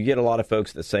you get a lot of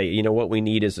folks that say, you know, what we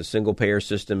need is a single payer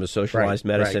system of socialized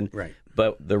medicine, right.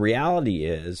 But the reality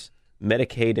is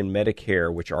Medicaid and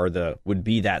Medicare, which would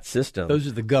be that system. Those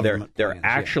are the government. They're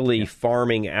actually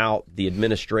farming out the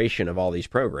administration of all these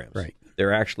programs. Right.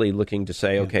 They're actually looking to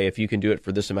say, okay, if you can do it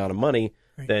for this amount of money.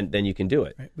 Then you can do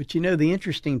it. Right. But you know, the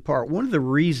interesting part, one of the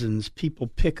reasons people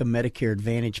pick a Medicare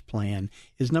Advantage plan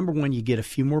is, number one, you get a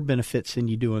few more benefits than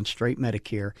you do on straight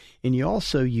Medicare, and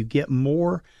you get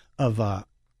more of a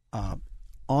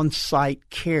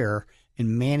on-site care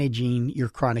in managing your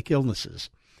chronic illnesses.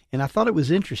 And I thought it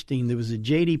was interesting. There was a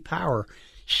J.D. Power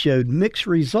showed mixed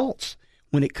results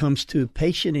when it comes to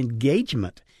patient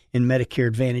engagement in Medicare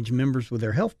Advantage members with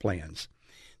their health plans.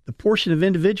 The portion of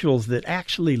individuals that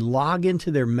actually log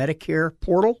into their Medicare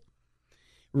portal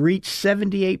reached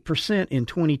 78% in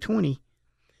 2020,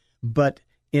 but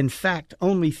in fact,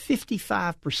 only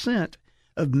 55%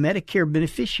 of Medicare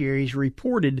beneficiaries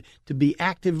reported to be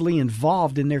actively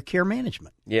involved in their care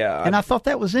management. Yeah. And I thought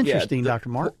that was interesting, Dr.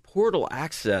 Mark. Portal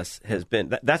access has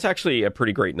been, that's actually a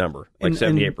pretty great number, like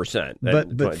 78%.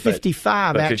 But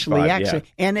 55 actually,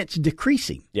 and it's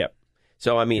decreasing. Yep.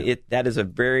 So, I mean, that is a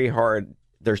very hard...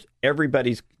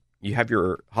 you have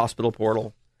your hospital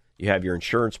portal, you have your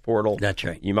insurance portal. That's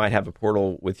right. You might have a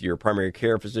portal with your primary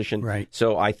care physician. Right.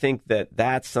 So I think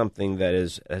that's something that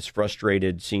has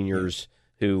frustrated seniors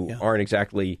who aren't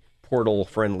exactly portal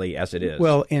friendly as it is.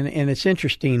 Well, and it's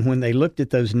interesting when they looked at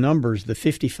those numbers, the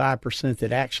 55%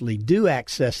 that actually do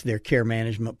access their care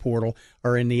management portal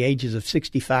are in the ages of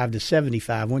 65 to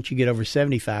 75. Once you get over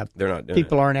 75, they're not doing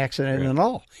people aren't accessing it at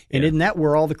all. And isn't that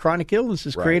where all the chronic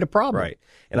illnesses create a problem? Right.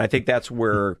 And I think that's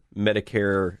where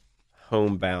Medicare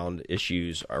homebound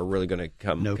issues are really going to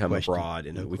come abroad,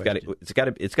 and it's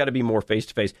got to be more face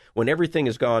to face. When everything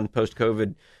has gone post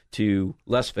COVID to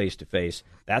less face to face,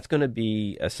 that's going to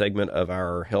be a segment of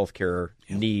our healthcare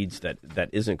needs that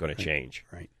isn't going to change.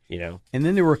 Right. And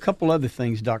then there were a couple other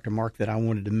things, Dr. Mark, that I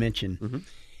wanted to mention.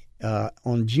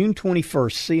 On June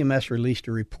 21st, CMS released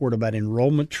a report about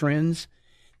enrollment trends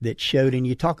that showed, and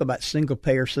you talk about single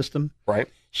payer system, right?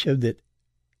 Showed that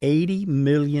 80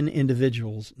 million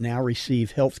individuals now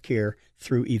receive health care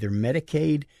through either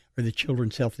Medicaid or the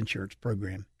Children's Health Insurance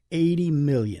Program. 80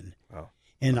 million. Wow.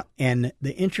 And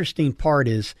the interesting part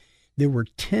is there were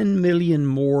 10 million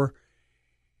more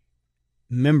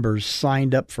members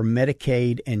signed up for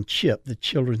Medicaid and CHIP, the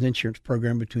Children's Insurance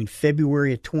Program, between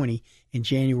February of 20 and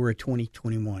January of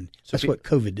 2021. So that's what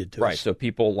COVID did to us. Right. So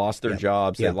people lost their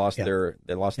jobs, they lost their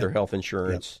health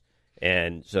insurance,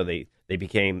 and so they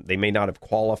may not have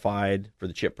qualified for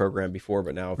the CHIP program before,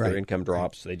 but now if their income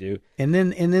drops, they do. And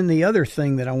then the other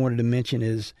thing that I wanted to mention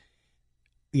is,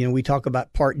 we talk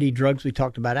about Part D drugs. We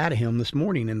talked about Aduhelm this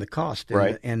morning and the cost.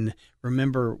 Right. And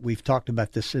remember, we've talked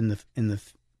about this in the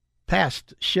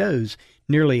past shows.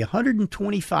 Nearly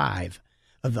 125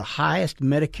 of the highest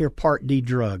Medicare Part D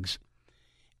drugs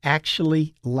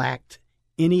actually lacked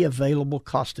any available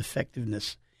cost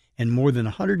effectiveness, and more than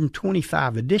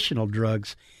 125 additional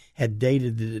drugs had data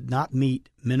that did not meet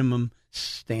minimum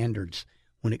standards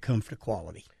when it comes to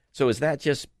quality. So is that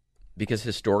just because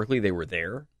historically they were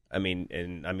there? How does this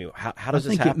happen? I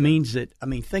think it means that,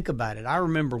 think about it. I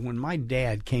remember when my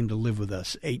dad came to live with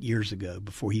us 8 years ago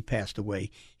before he passed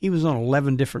away, he was on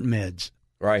 11 different meds.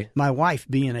 Right. My wife,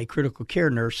 being a critical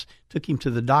care nurse, took him to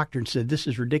the doctor and said, "This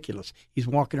is ridiculous. He's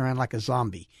walking around like a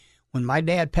zombie." When my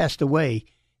dad passed away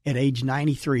at age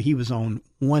 93, he was on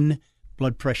one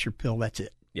blood pressure pill. That's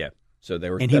it. Yeah. So they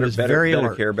were better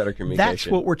care, better communication. That's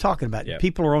what we're talking about. Yep.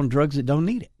 People are on drugs that don't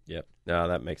need it. Yep. No,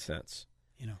 that makes sense.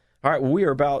 All right. Well, we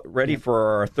are about ready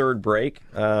for our third break.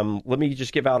 Let me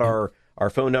just give out our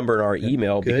phone number and our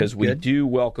email because we do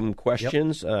welcome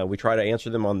questions. Yep. We try to answer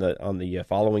them on the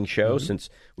following show since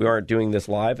we aren't doing this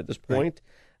live at this point.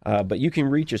 Right. But you can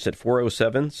reach us at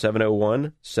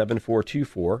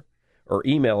 407-701-7424 or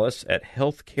email us at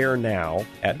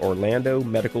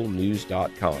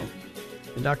healthcarenow@orlandomedicalnews.com.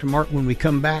 And Dr. Mark, when we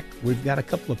come back, we've got a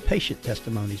couple of patient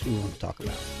testimonies we want to talk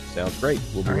about. Sounds great.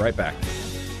 We'll be right back.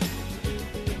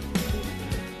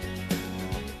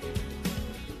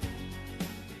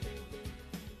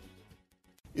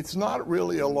 It's not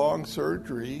really a long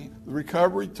surgery. The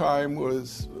recovery time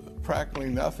was practically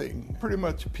nothing, pretty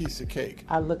much a piece of cake.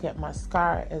 I look at my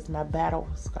scar as my battle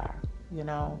scar.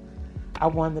 I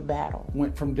won the battle.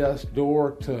 Went from death's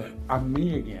door to I'm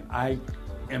me again. I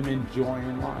am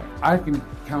enjoying life. I can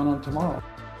count on tomorrow.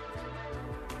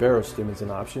 Barostim is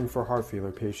an option for heart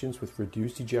failure patients with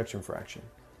reduced ejection fraction.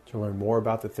 To learn more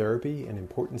about the therapy and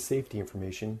important safety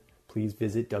information, please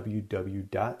visit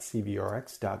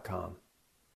www.cvrx.com.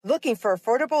 Looking for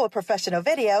affordable or professional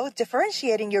video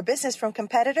differentiating your business from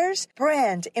competitors?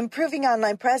 Brand, improving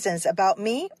online presence about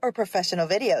me or professional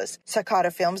videos.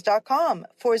 SakataFilms.com,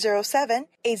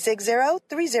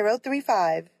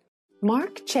 407-860-3035.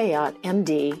 Mark Chayot,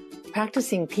 MD,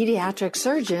 practicing pediatric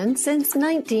surgeon since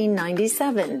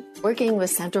 1997, working with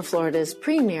Central Florida's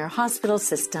premier hospital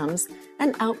systems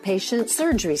and outpatient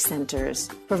surgery centers,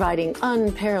 providing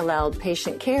unparalleled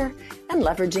patient care and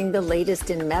leveraging the latest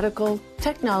in medical,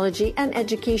 technology, and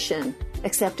education,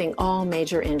 accepting all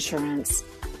major insurance.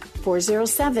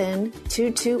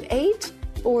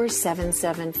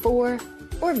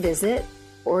 407-228-4774 or visit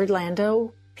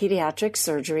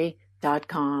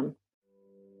OrlandoPediatricSurgery.com.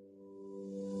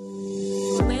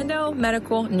 Orlando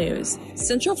Medical News,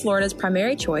 Central Florida's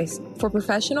primary choice for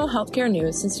professional healthcare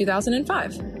news since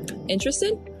 2005.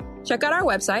 Interested? Check out our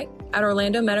website at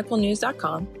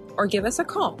orlandomedicalnews.com or give us a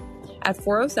call at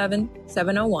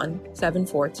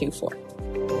 407-701-7424.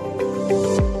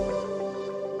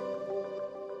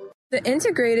 The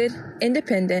Integrated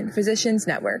Independent Physicians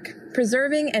Network,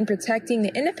 preserving and protecting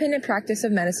the independent practice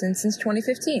of medicine since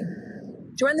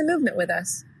 2015. Join the movement with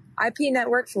us.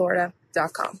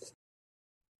 IPNetworkFlorida.com.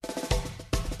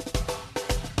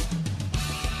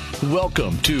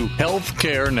 Welcome to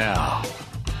Healthcare Now.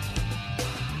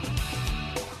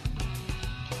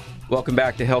 Welcome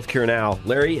back to Healthcare Now.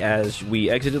 Larry, as we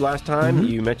exited last time,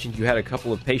 you mentioned you had a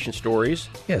couple of patient stories.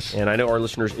 Yes. And I know our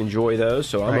listeners enjoy those,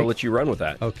 so I'm going to let you run with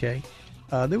that. Okay.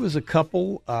 There was a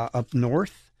couple up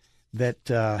north that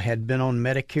had been on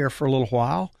Medicare for a little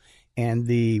while, and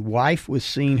the wife was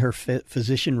seeing her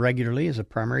physician regularly as a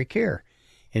primary care.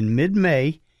 In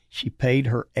mid-May, she paid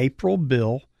her April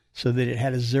bill so that it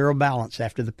had a zero balance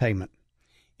after the payment.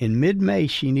 In mid-May,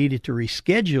 she needed to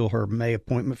reschedule her May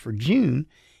appointment for June,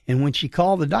 and when she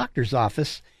called the doctor's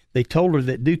office, they told her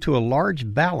that due to a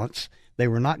large balance, they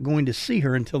were not going to see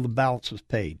her until the balance was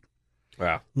paid.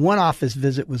 Wow. One office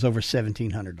visit was over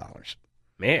 $1,700.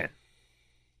 Man.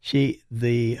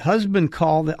 The husband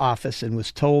called the office and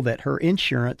was told that her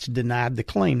insurance denied the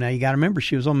claim. Now, you got to remember,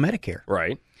 she was on Medicare.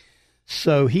 Right.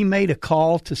 So he made a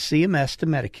call to CMS, to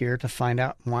Medicare, to find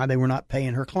out why they were not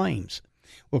paying her claims.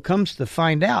 Well, comes to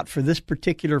find out, for this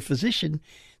particular physician,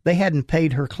 they hadn't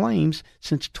paid her claims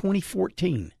since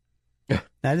 2014.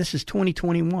 Now, this is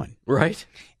 2021. Right.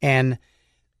 And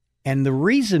the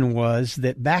reason was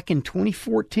that back in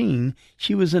 2014,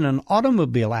 she was in an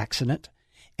automobile accident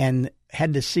and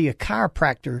had to see a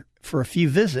chiropractor for a few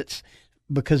visits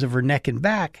because of her neck and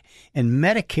back, and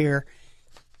Medicare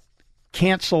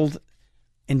canceled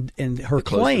and her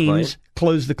claims,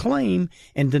 closed the claim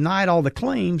and denied all the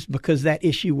claims because that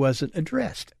issue wasn't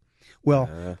addressed.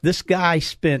 Well, this guy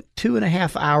spent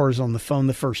 2.5 hours on the phone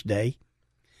the first day.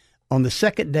 On the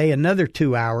second day, another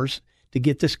 2 hours to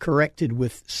get this corrected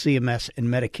with CMS and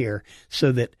Medicare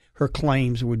so that her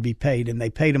claims would be paid, and they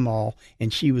paid them all,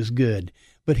 and she was good.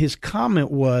 But his comment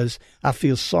was, I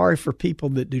feel sorry for people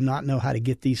that do not know how to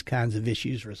get these kinds of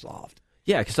issues resolved.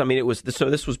 Yeah, because, I mean,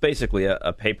 this was basically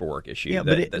a paperwork issue. Yeah,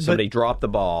 that somebody dropped the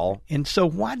ball. And so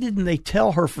why didn't they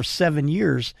tell her for 7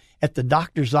 years at the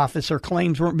doctor's office her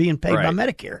claims weren't being paid by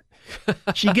Medicare?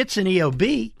 She gets an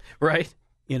EOB. Right.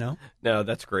 You know? No,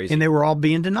 that's crazy. And they were all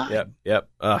being denied. Yep.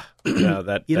 No,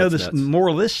 the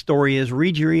moral of this story is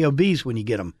read your EOBs when you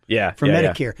get them from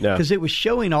Medicare. Because it was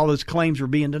showing all those claims were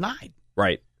being denied.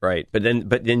 Right. But then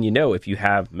if you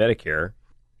have Medicare,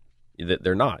 that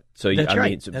they're not. So that's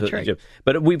right.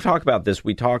 But we've talked about this.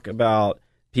 We talk about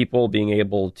people being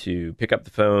able to pick up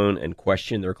the phone and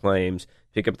question their claims,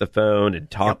 pick up the phone and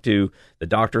talk to the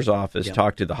doctor's office,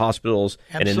 talk to the hospitals,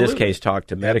 and in this case, talk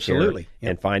to Medicare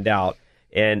and find out.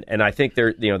 And I think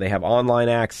they have online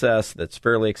access that's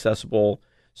fairly accessible.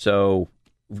 So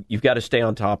you've got to stay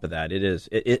on top of that.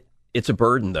 It's a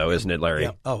burden, though, isn't it, Larry?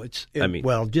 Yeah. Oh,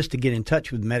 well, just to get in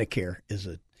touch with Medicare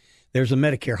there's a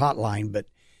Medicare hotline, but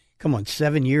come on,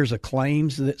 7 years of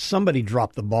claims that somebody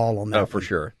dropped the ball on that. Oh, for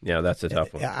sure. Yeah, that's a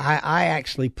tough one. I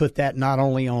actually put that not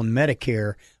only on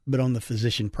Medicare, but on the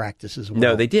physician practice as well.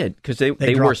 No, they did, because they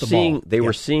were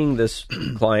seeing this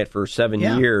client for 7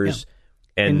 years. Yeah.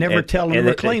 And never tell them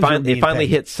the claims they finally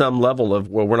hit some level of,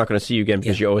 well, we're not going to see you again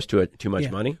because you owe us too much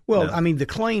money. Well, I mean, the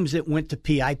claims that went to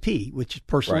PIP, which is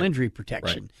personal injury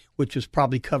protection, which was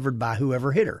probably covered by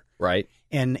whoever hit her. Right.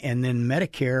 And then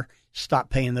Medicare stopped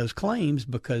paying those claims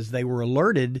because they were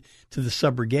alerted to the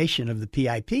subrogation of the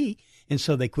PIP, and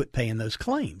so they quit paying those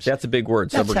claims. That's a big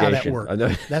word, That's subrogation. How that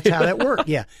worked. That's how that worked,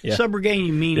 yeah.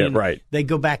 Subrogation meaning they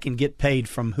go back and get paid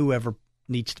from whoever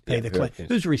needs to pay the claim.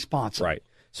 Who's responsible. Right.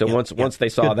 So once they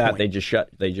saw that, they just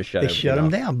shut them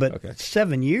down. But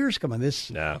 7 years, come on,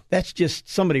 that's just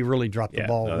somebody really dropped the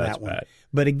ball on that one. Bad.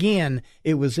 But again,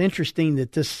 it was interesting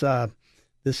that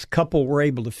this couple were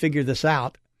able to figure this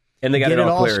out and they got it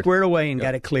all cleared. Squared away and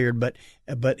got it cleared. But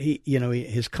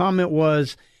his comment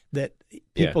was that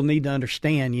people need to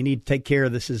understand you need to take care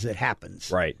of this as it happens.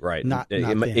 Right.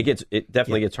 It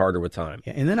definitely gets harder with time.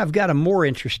 Yeah. And then I've got a more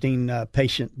interesting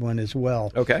patient one as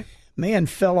well. Okay. Man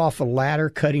fell off a ladder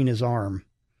cutting his arm,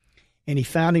 and he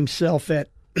found himself at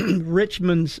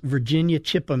Richmond's Virginia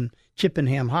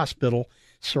Chippenham Hospital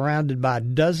surrounded by a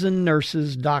dozen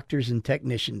nurses, doctors, and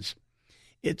technicians.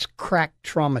 It's crack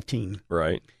trauma team.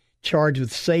 Right. Charged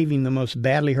with saving the most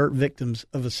badly hurt victims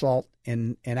of assault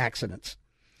and accidents.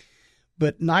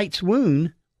 But Knight's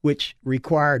wound, which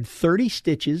required 30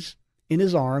 stitches in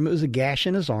his arm, it was a gash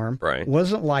in his arm,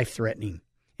 wasn't life-threatening.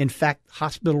 In fact,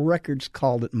 hospital records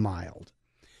called it mild.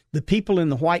 The people in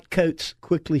the white coats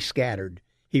quickly scattered,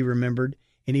 he remembered,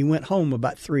 and he went home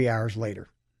about 3 hours later.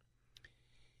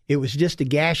 It was just a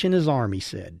gash in his arm, he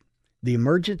said. The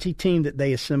emergency team that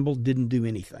they assembled didn't do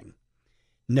anything.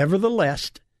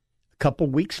 Nevertheless, a couple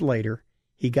weeks later,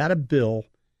 he got a bill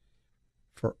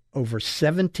for over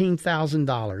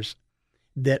 $17,000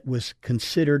 that was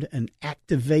considered an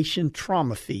activation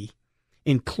trauma fee,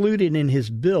 included in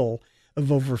his bill of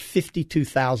over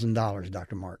 $52,000,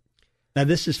 Dr. Mark. Now,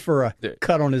 this is for a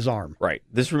cut on his arm. Right.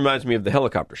 This reminds me of the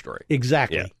helicopter story.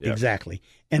 Exactly. Exactly.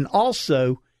 And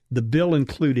also, the bill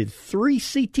included 3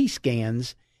 CT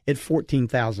scans at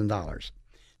 $14,000.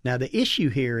 Now, the issue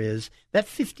here is that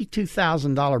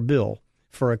 $52,000 bill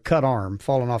for a cut arm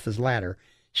falling off his ladder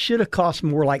should have cost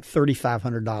more like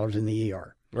 $3,500 in the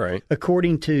ER. Right.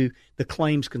 According to the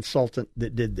claims consultant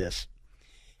that did this.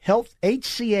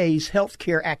 HCA's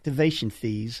healthcare activation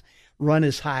fees run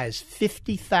as high as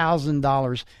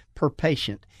 $50,000 per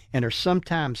patient and are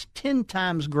sometimes 10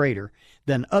 times greater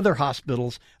than other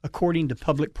hospitals according to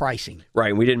public pricing.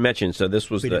 Right. We didn't mention, so this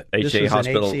was the HCA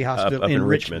hospital, up in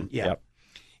Richmond. Yeah. Yep.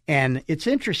 And it's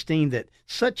interesting that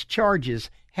such charges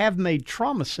have made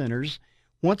trauma centers,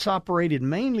 once operated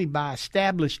mainly by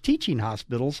established teaching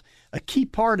hospitals, a key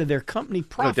part of their company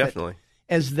profit. Oh, definitely.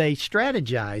 As they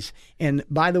strategize. And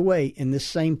by the way, in this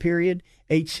same period,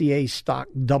 HCA's stock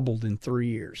doubled in 3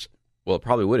 years. Well, it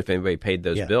probably would if anybody paid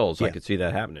those bills. Yeah. I could see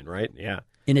that happening, right? Yeah.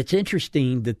 And it's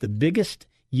interesting that the biggest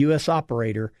U.S.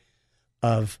 operator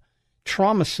of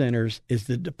trauma centers is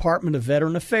the Department of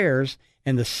Veteran Affairs,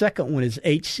 and the second one is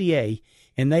HCA.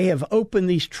 And they have opened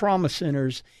these trauma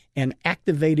centers and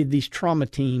activated these trauma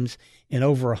teams in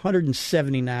over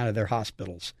 179 of their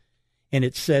hospitals. And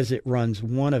it says it runs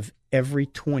one of every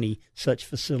 20 such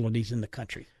facilities in the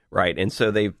country. Right. And so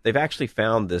they've actually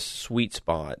found this sweet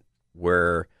spot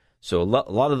where a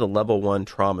lot of the level 1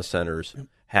 trauma centers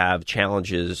have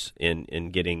challenges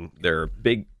in getting their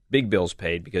big bills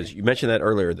paid, because you mentioned that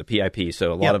earlier, the PIP,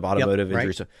 so a lot of automotive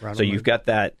injuries. Right. So you've got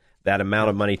that amount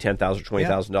of money, $10,000,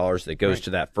 $20,000 that goes to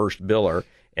that first biller,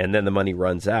 and then the money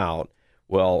runs out.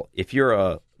 Well, if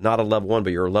you're not a level 1,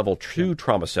 but you're a level 2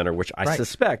 trauma center, which I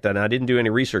suspect, and I didn't do any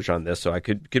research on this, so I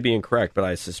could be incorrect, but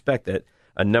I suspect that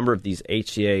a number of these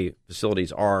HCA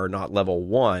facilities are not level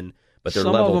 1, but they're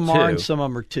level 2. Some of them are, and some of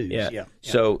them are 2s. Yeah.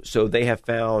 So they have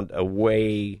found a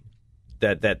way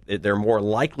that they're more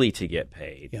likely to get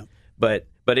paid. Yeah. But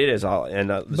it is, and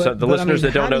so the listeners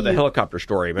that don't know the helicopter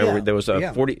story, remember there was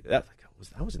a 40. That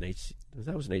was an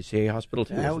HCA hospital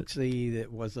too.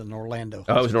 That was an Orlando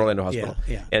hospital. Oh, it was an Orlando hospital.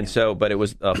 Yeah. And so, but it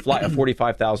was a flight, a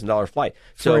 $45,000 flight.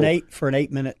 So for an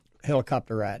 8-minute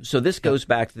helicopter ride. So this goes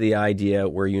back to the idea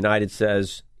where United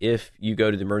says, if you go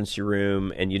to the emergency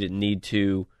room and you didn't need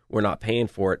to, we're not paying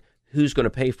for it. Who's going to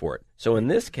pay for it? So in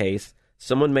this case,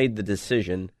 someone made the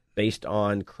decision based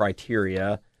on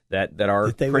criteria that are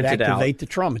that they printed would out. activate the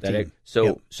trauma team.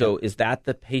 So is that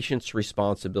the patient's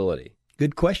responsibility?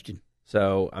 Good question.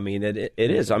 So I mean, it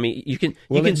is. I mean, you can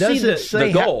see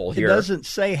the goal here. It doesn't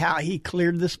say how he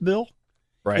cleared this bill.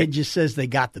 Right. It just says they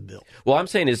got the bill. Well, I'm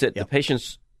saying is that the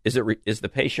patient's is the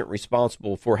patient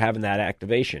responsible for having that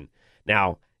activation?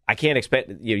 Now, I can't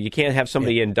expect you can't have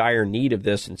somebody in dire need of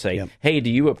this and say, "Hey, do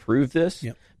you approve this?"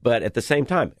 But at the same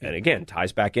time, and again,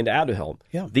 ties back into Aduhelm.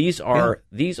 These are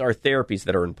therapies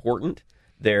that are important.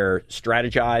 They're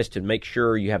strategized to make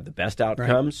sure you have the best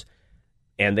outcomes,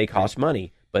 and they cost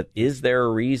money. But is there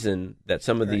a reason that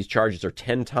some of these charges are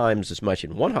 10 times as much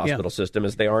in one hospital system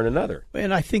as they are in another?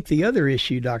 And I think the other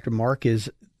issue, Dr. Mark, is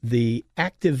the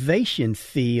activation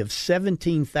fee of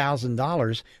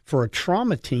 $17,000 for a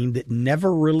trauma team that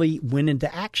never really went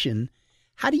into action.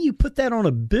 How do you put that on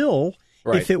a bill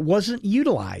if it wasn't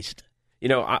utilized? You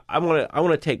know, I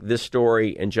want to take this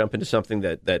story and jump into something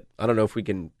that I don't know if we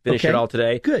can finish it all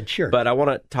today. Good, sure. But I want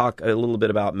to talk a little bit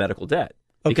about medical debt.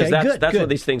 Because that's what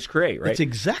these things create, right? That's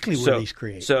exactly what these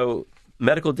create. So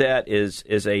medical debt is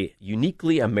a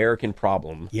uniquely American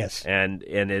problem. Yes. And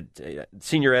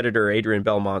senior editor Adrienne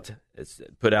Belmont has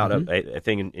put out a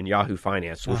thing in Yahoo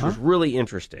Finance, which was really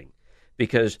interesting,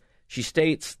 because she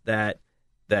states that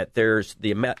there's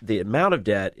the amount of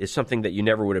debt is something that you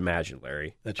never would imagine,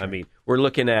 Larry. That's right. I mean, we're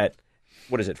looking at,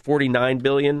 what is it, $49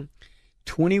 billion?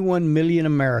 21 million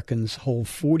Americans hold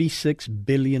 $46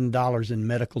 billion in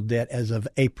medical debt as of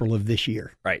April of this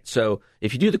year. Right. So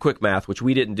if you do the quick math, which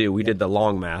we didn't do, we did the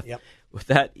long math. With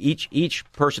that, each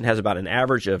person has about an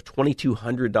average of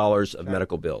 $2,200 of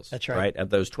medical bills. That's right. Right,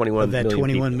 of those 21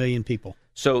 million people.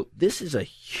 So this is a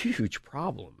huge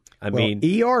problem. I mean,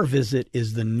 ER visit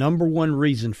is the number one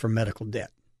reason for medical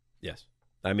debt. Yes.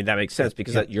 I mean, that makes sense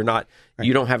because you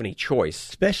don't have any choice.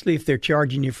 Especially if they're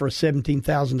charging you for a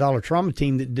 $17,000 trauma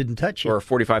team that didn't touch you. Or a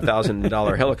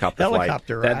 $45,000 helicopter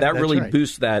flight. That really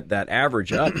boosts that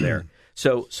average up there.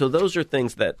 So those are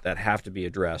things that have to be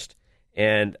addressed.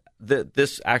 And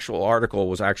this actual article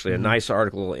was actually a nice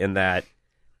article in that,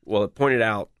 well, it pointed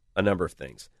out a number of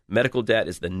things. Medical debt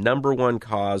is the number one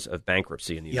cause of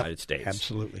bankruptcy in the United States.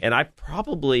 Absolutely. And I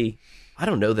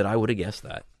don't know that I would have guessed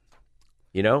that.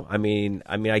 You know, I mean,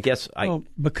 I guess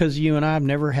because you and I have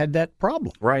never had that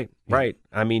problem. Right.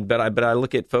 I mean, but I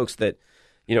look at folks that,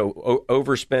 you know,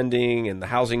 overspending and the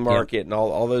housing market and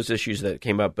all those issues that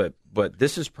came up. But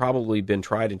this has probably been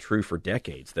tried and true for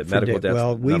decades. That medical debt.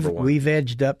 Well, number one. we've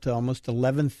edged up to almost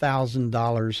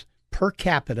 $11,000 per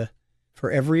capita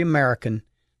for every American,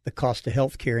 the cost of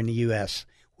health care in the U.S.,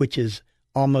 which is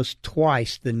almost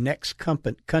twice the next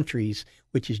countries,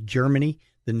 which is Germany,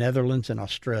 the Netherlands, and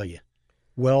Australia.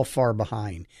 well far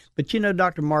behind. But,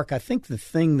 Dr. Mark, I think the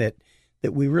thing that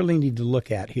we really need to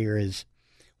look at here is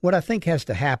what I think has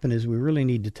to happen is we really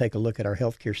need to take a look at our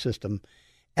healthcare system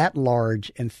at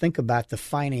large and think about the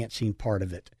financing part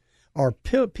of it. Are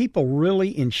people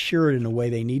really insured in the way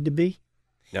they need to be?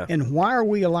 Yeah. And why are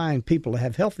we allowing people to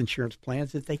have health insurance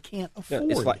plans that they can't afford?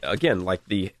 It's like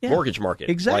the mortgage market.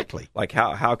 Exactly. Like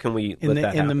how can we let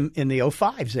that happen? In the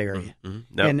 05s area. Mm-hmm.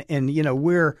 No. And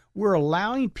we're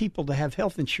allowing people to have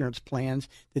health insurance plans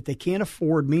that they can't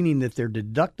afford, meaning that their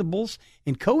deductibles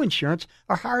and co-insurance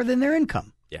are higher than their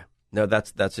income. Yeah. No,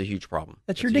 that's a huge problem.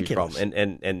 That's ridiculous. A huge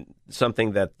problem. And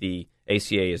something that the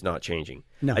ACA is not changing.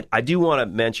 No. I do want to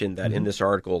mention that in this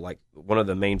article, like one of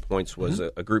the main points was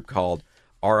a group called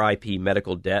RIP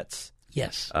Medical Debts.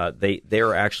 Yes.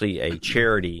 They're actually a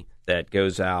charity that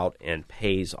goes out and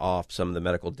pays off some of the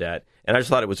medical debt. And I just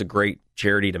thought it was a great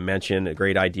charity to mention, a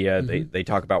great idea. Mm-hmm. They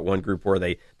talk about one group where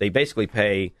they basically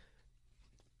pay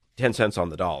 10 cents on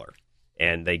the dollar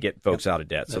and they get folks out of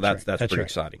debt. So that's pretty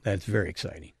exciting. That's very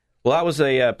exciting. Well, that was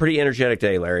a pretty energetic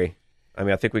day, Larry. I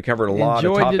mean, I think we covered a lot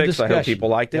of topics. I hope people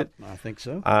liked it. I think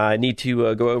so. I need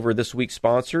to go over this week's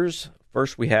sponsors.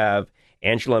 First, we have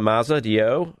Angela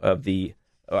Mazza-Dio of the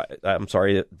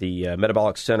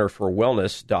Metabolic Center for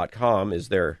Wellness.com is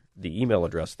the email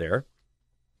address there.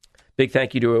 Big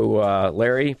thank you to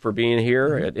Larry for being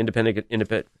here at Independent.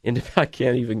 I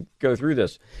can't even go through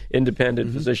this.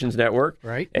 Independent Physicians Network.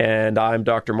 Right. And I'm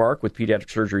Dr. Mark with Pediatric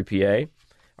Surgery PA.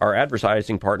 Our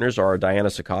advertising partners are Diana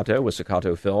Sakato with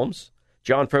Sakato Films,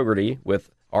 John Fogarty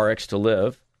with RX to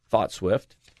Live, ThoughtSwift,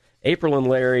 April and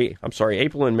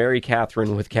Mary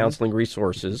Catherine with Counseling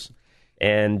Resources,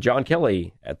 and John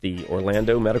Kelly at the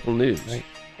Orlando Medical News. Right.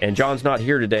 And John's not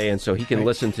here today, and so he can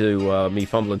listen to me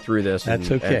fumbling through this.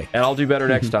 That's okay. And I'll do better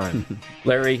next time.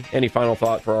 Larry, any final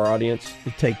thought for our audience?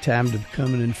 You take time to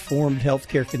become an informed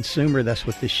healthcare consumer. That's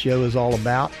what this show is all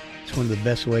about. It's one of the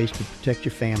best ways to protect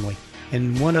your family.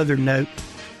 And one other note,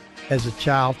 as a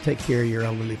child, take care of your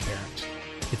elderly parents.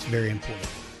 It's very important.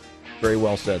 Very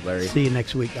well said, Larry. See you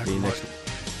next week, Dr. Mark.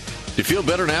 You feel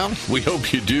better now? We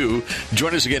hope you do.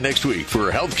 Join us again next week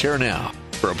for Healthcare Now.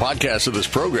 For a podcast of this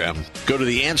program, go to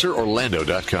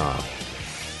theanswerorlando.com.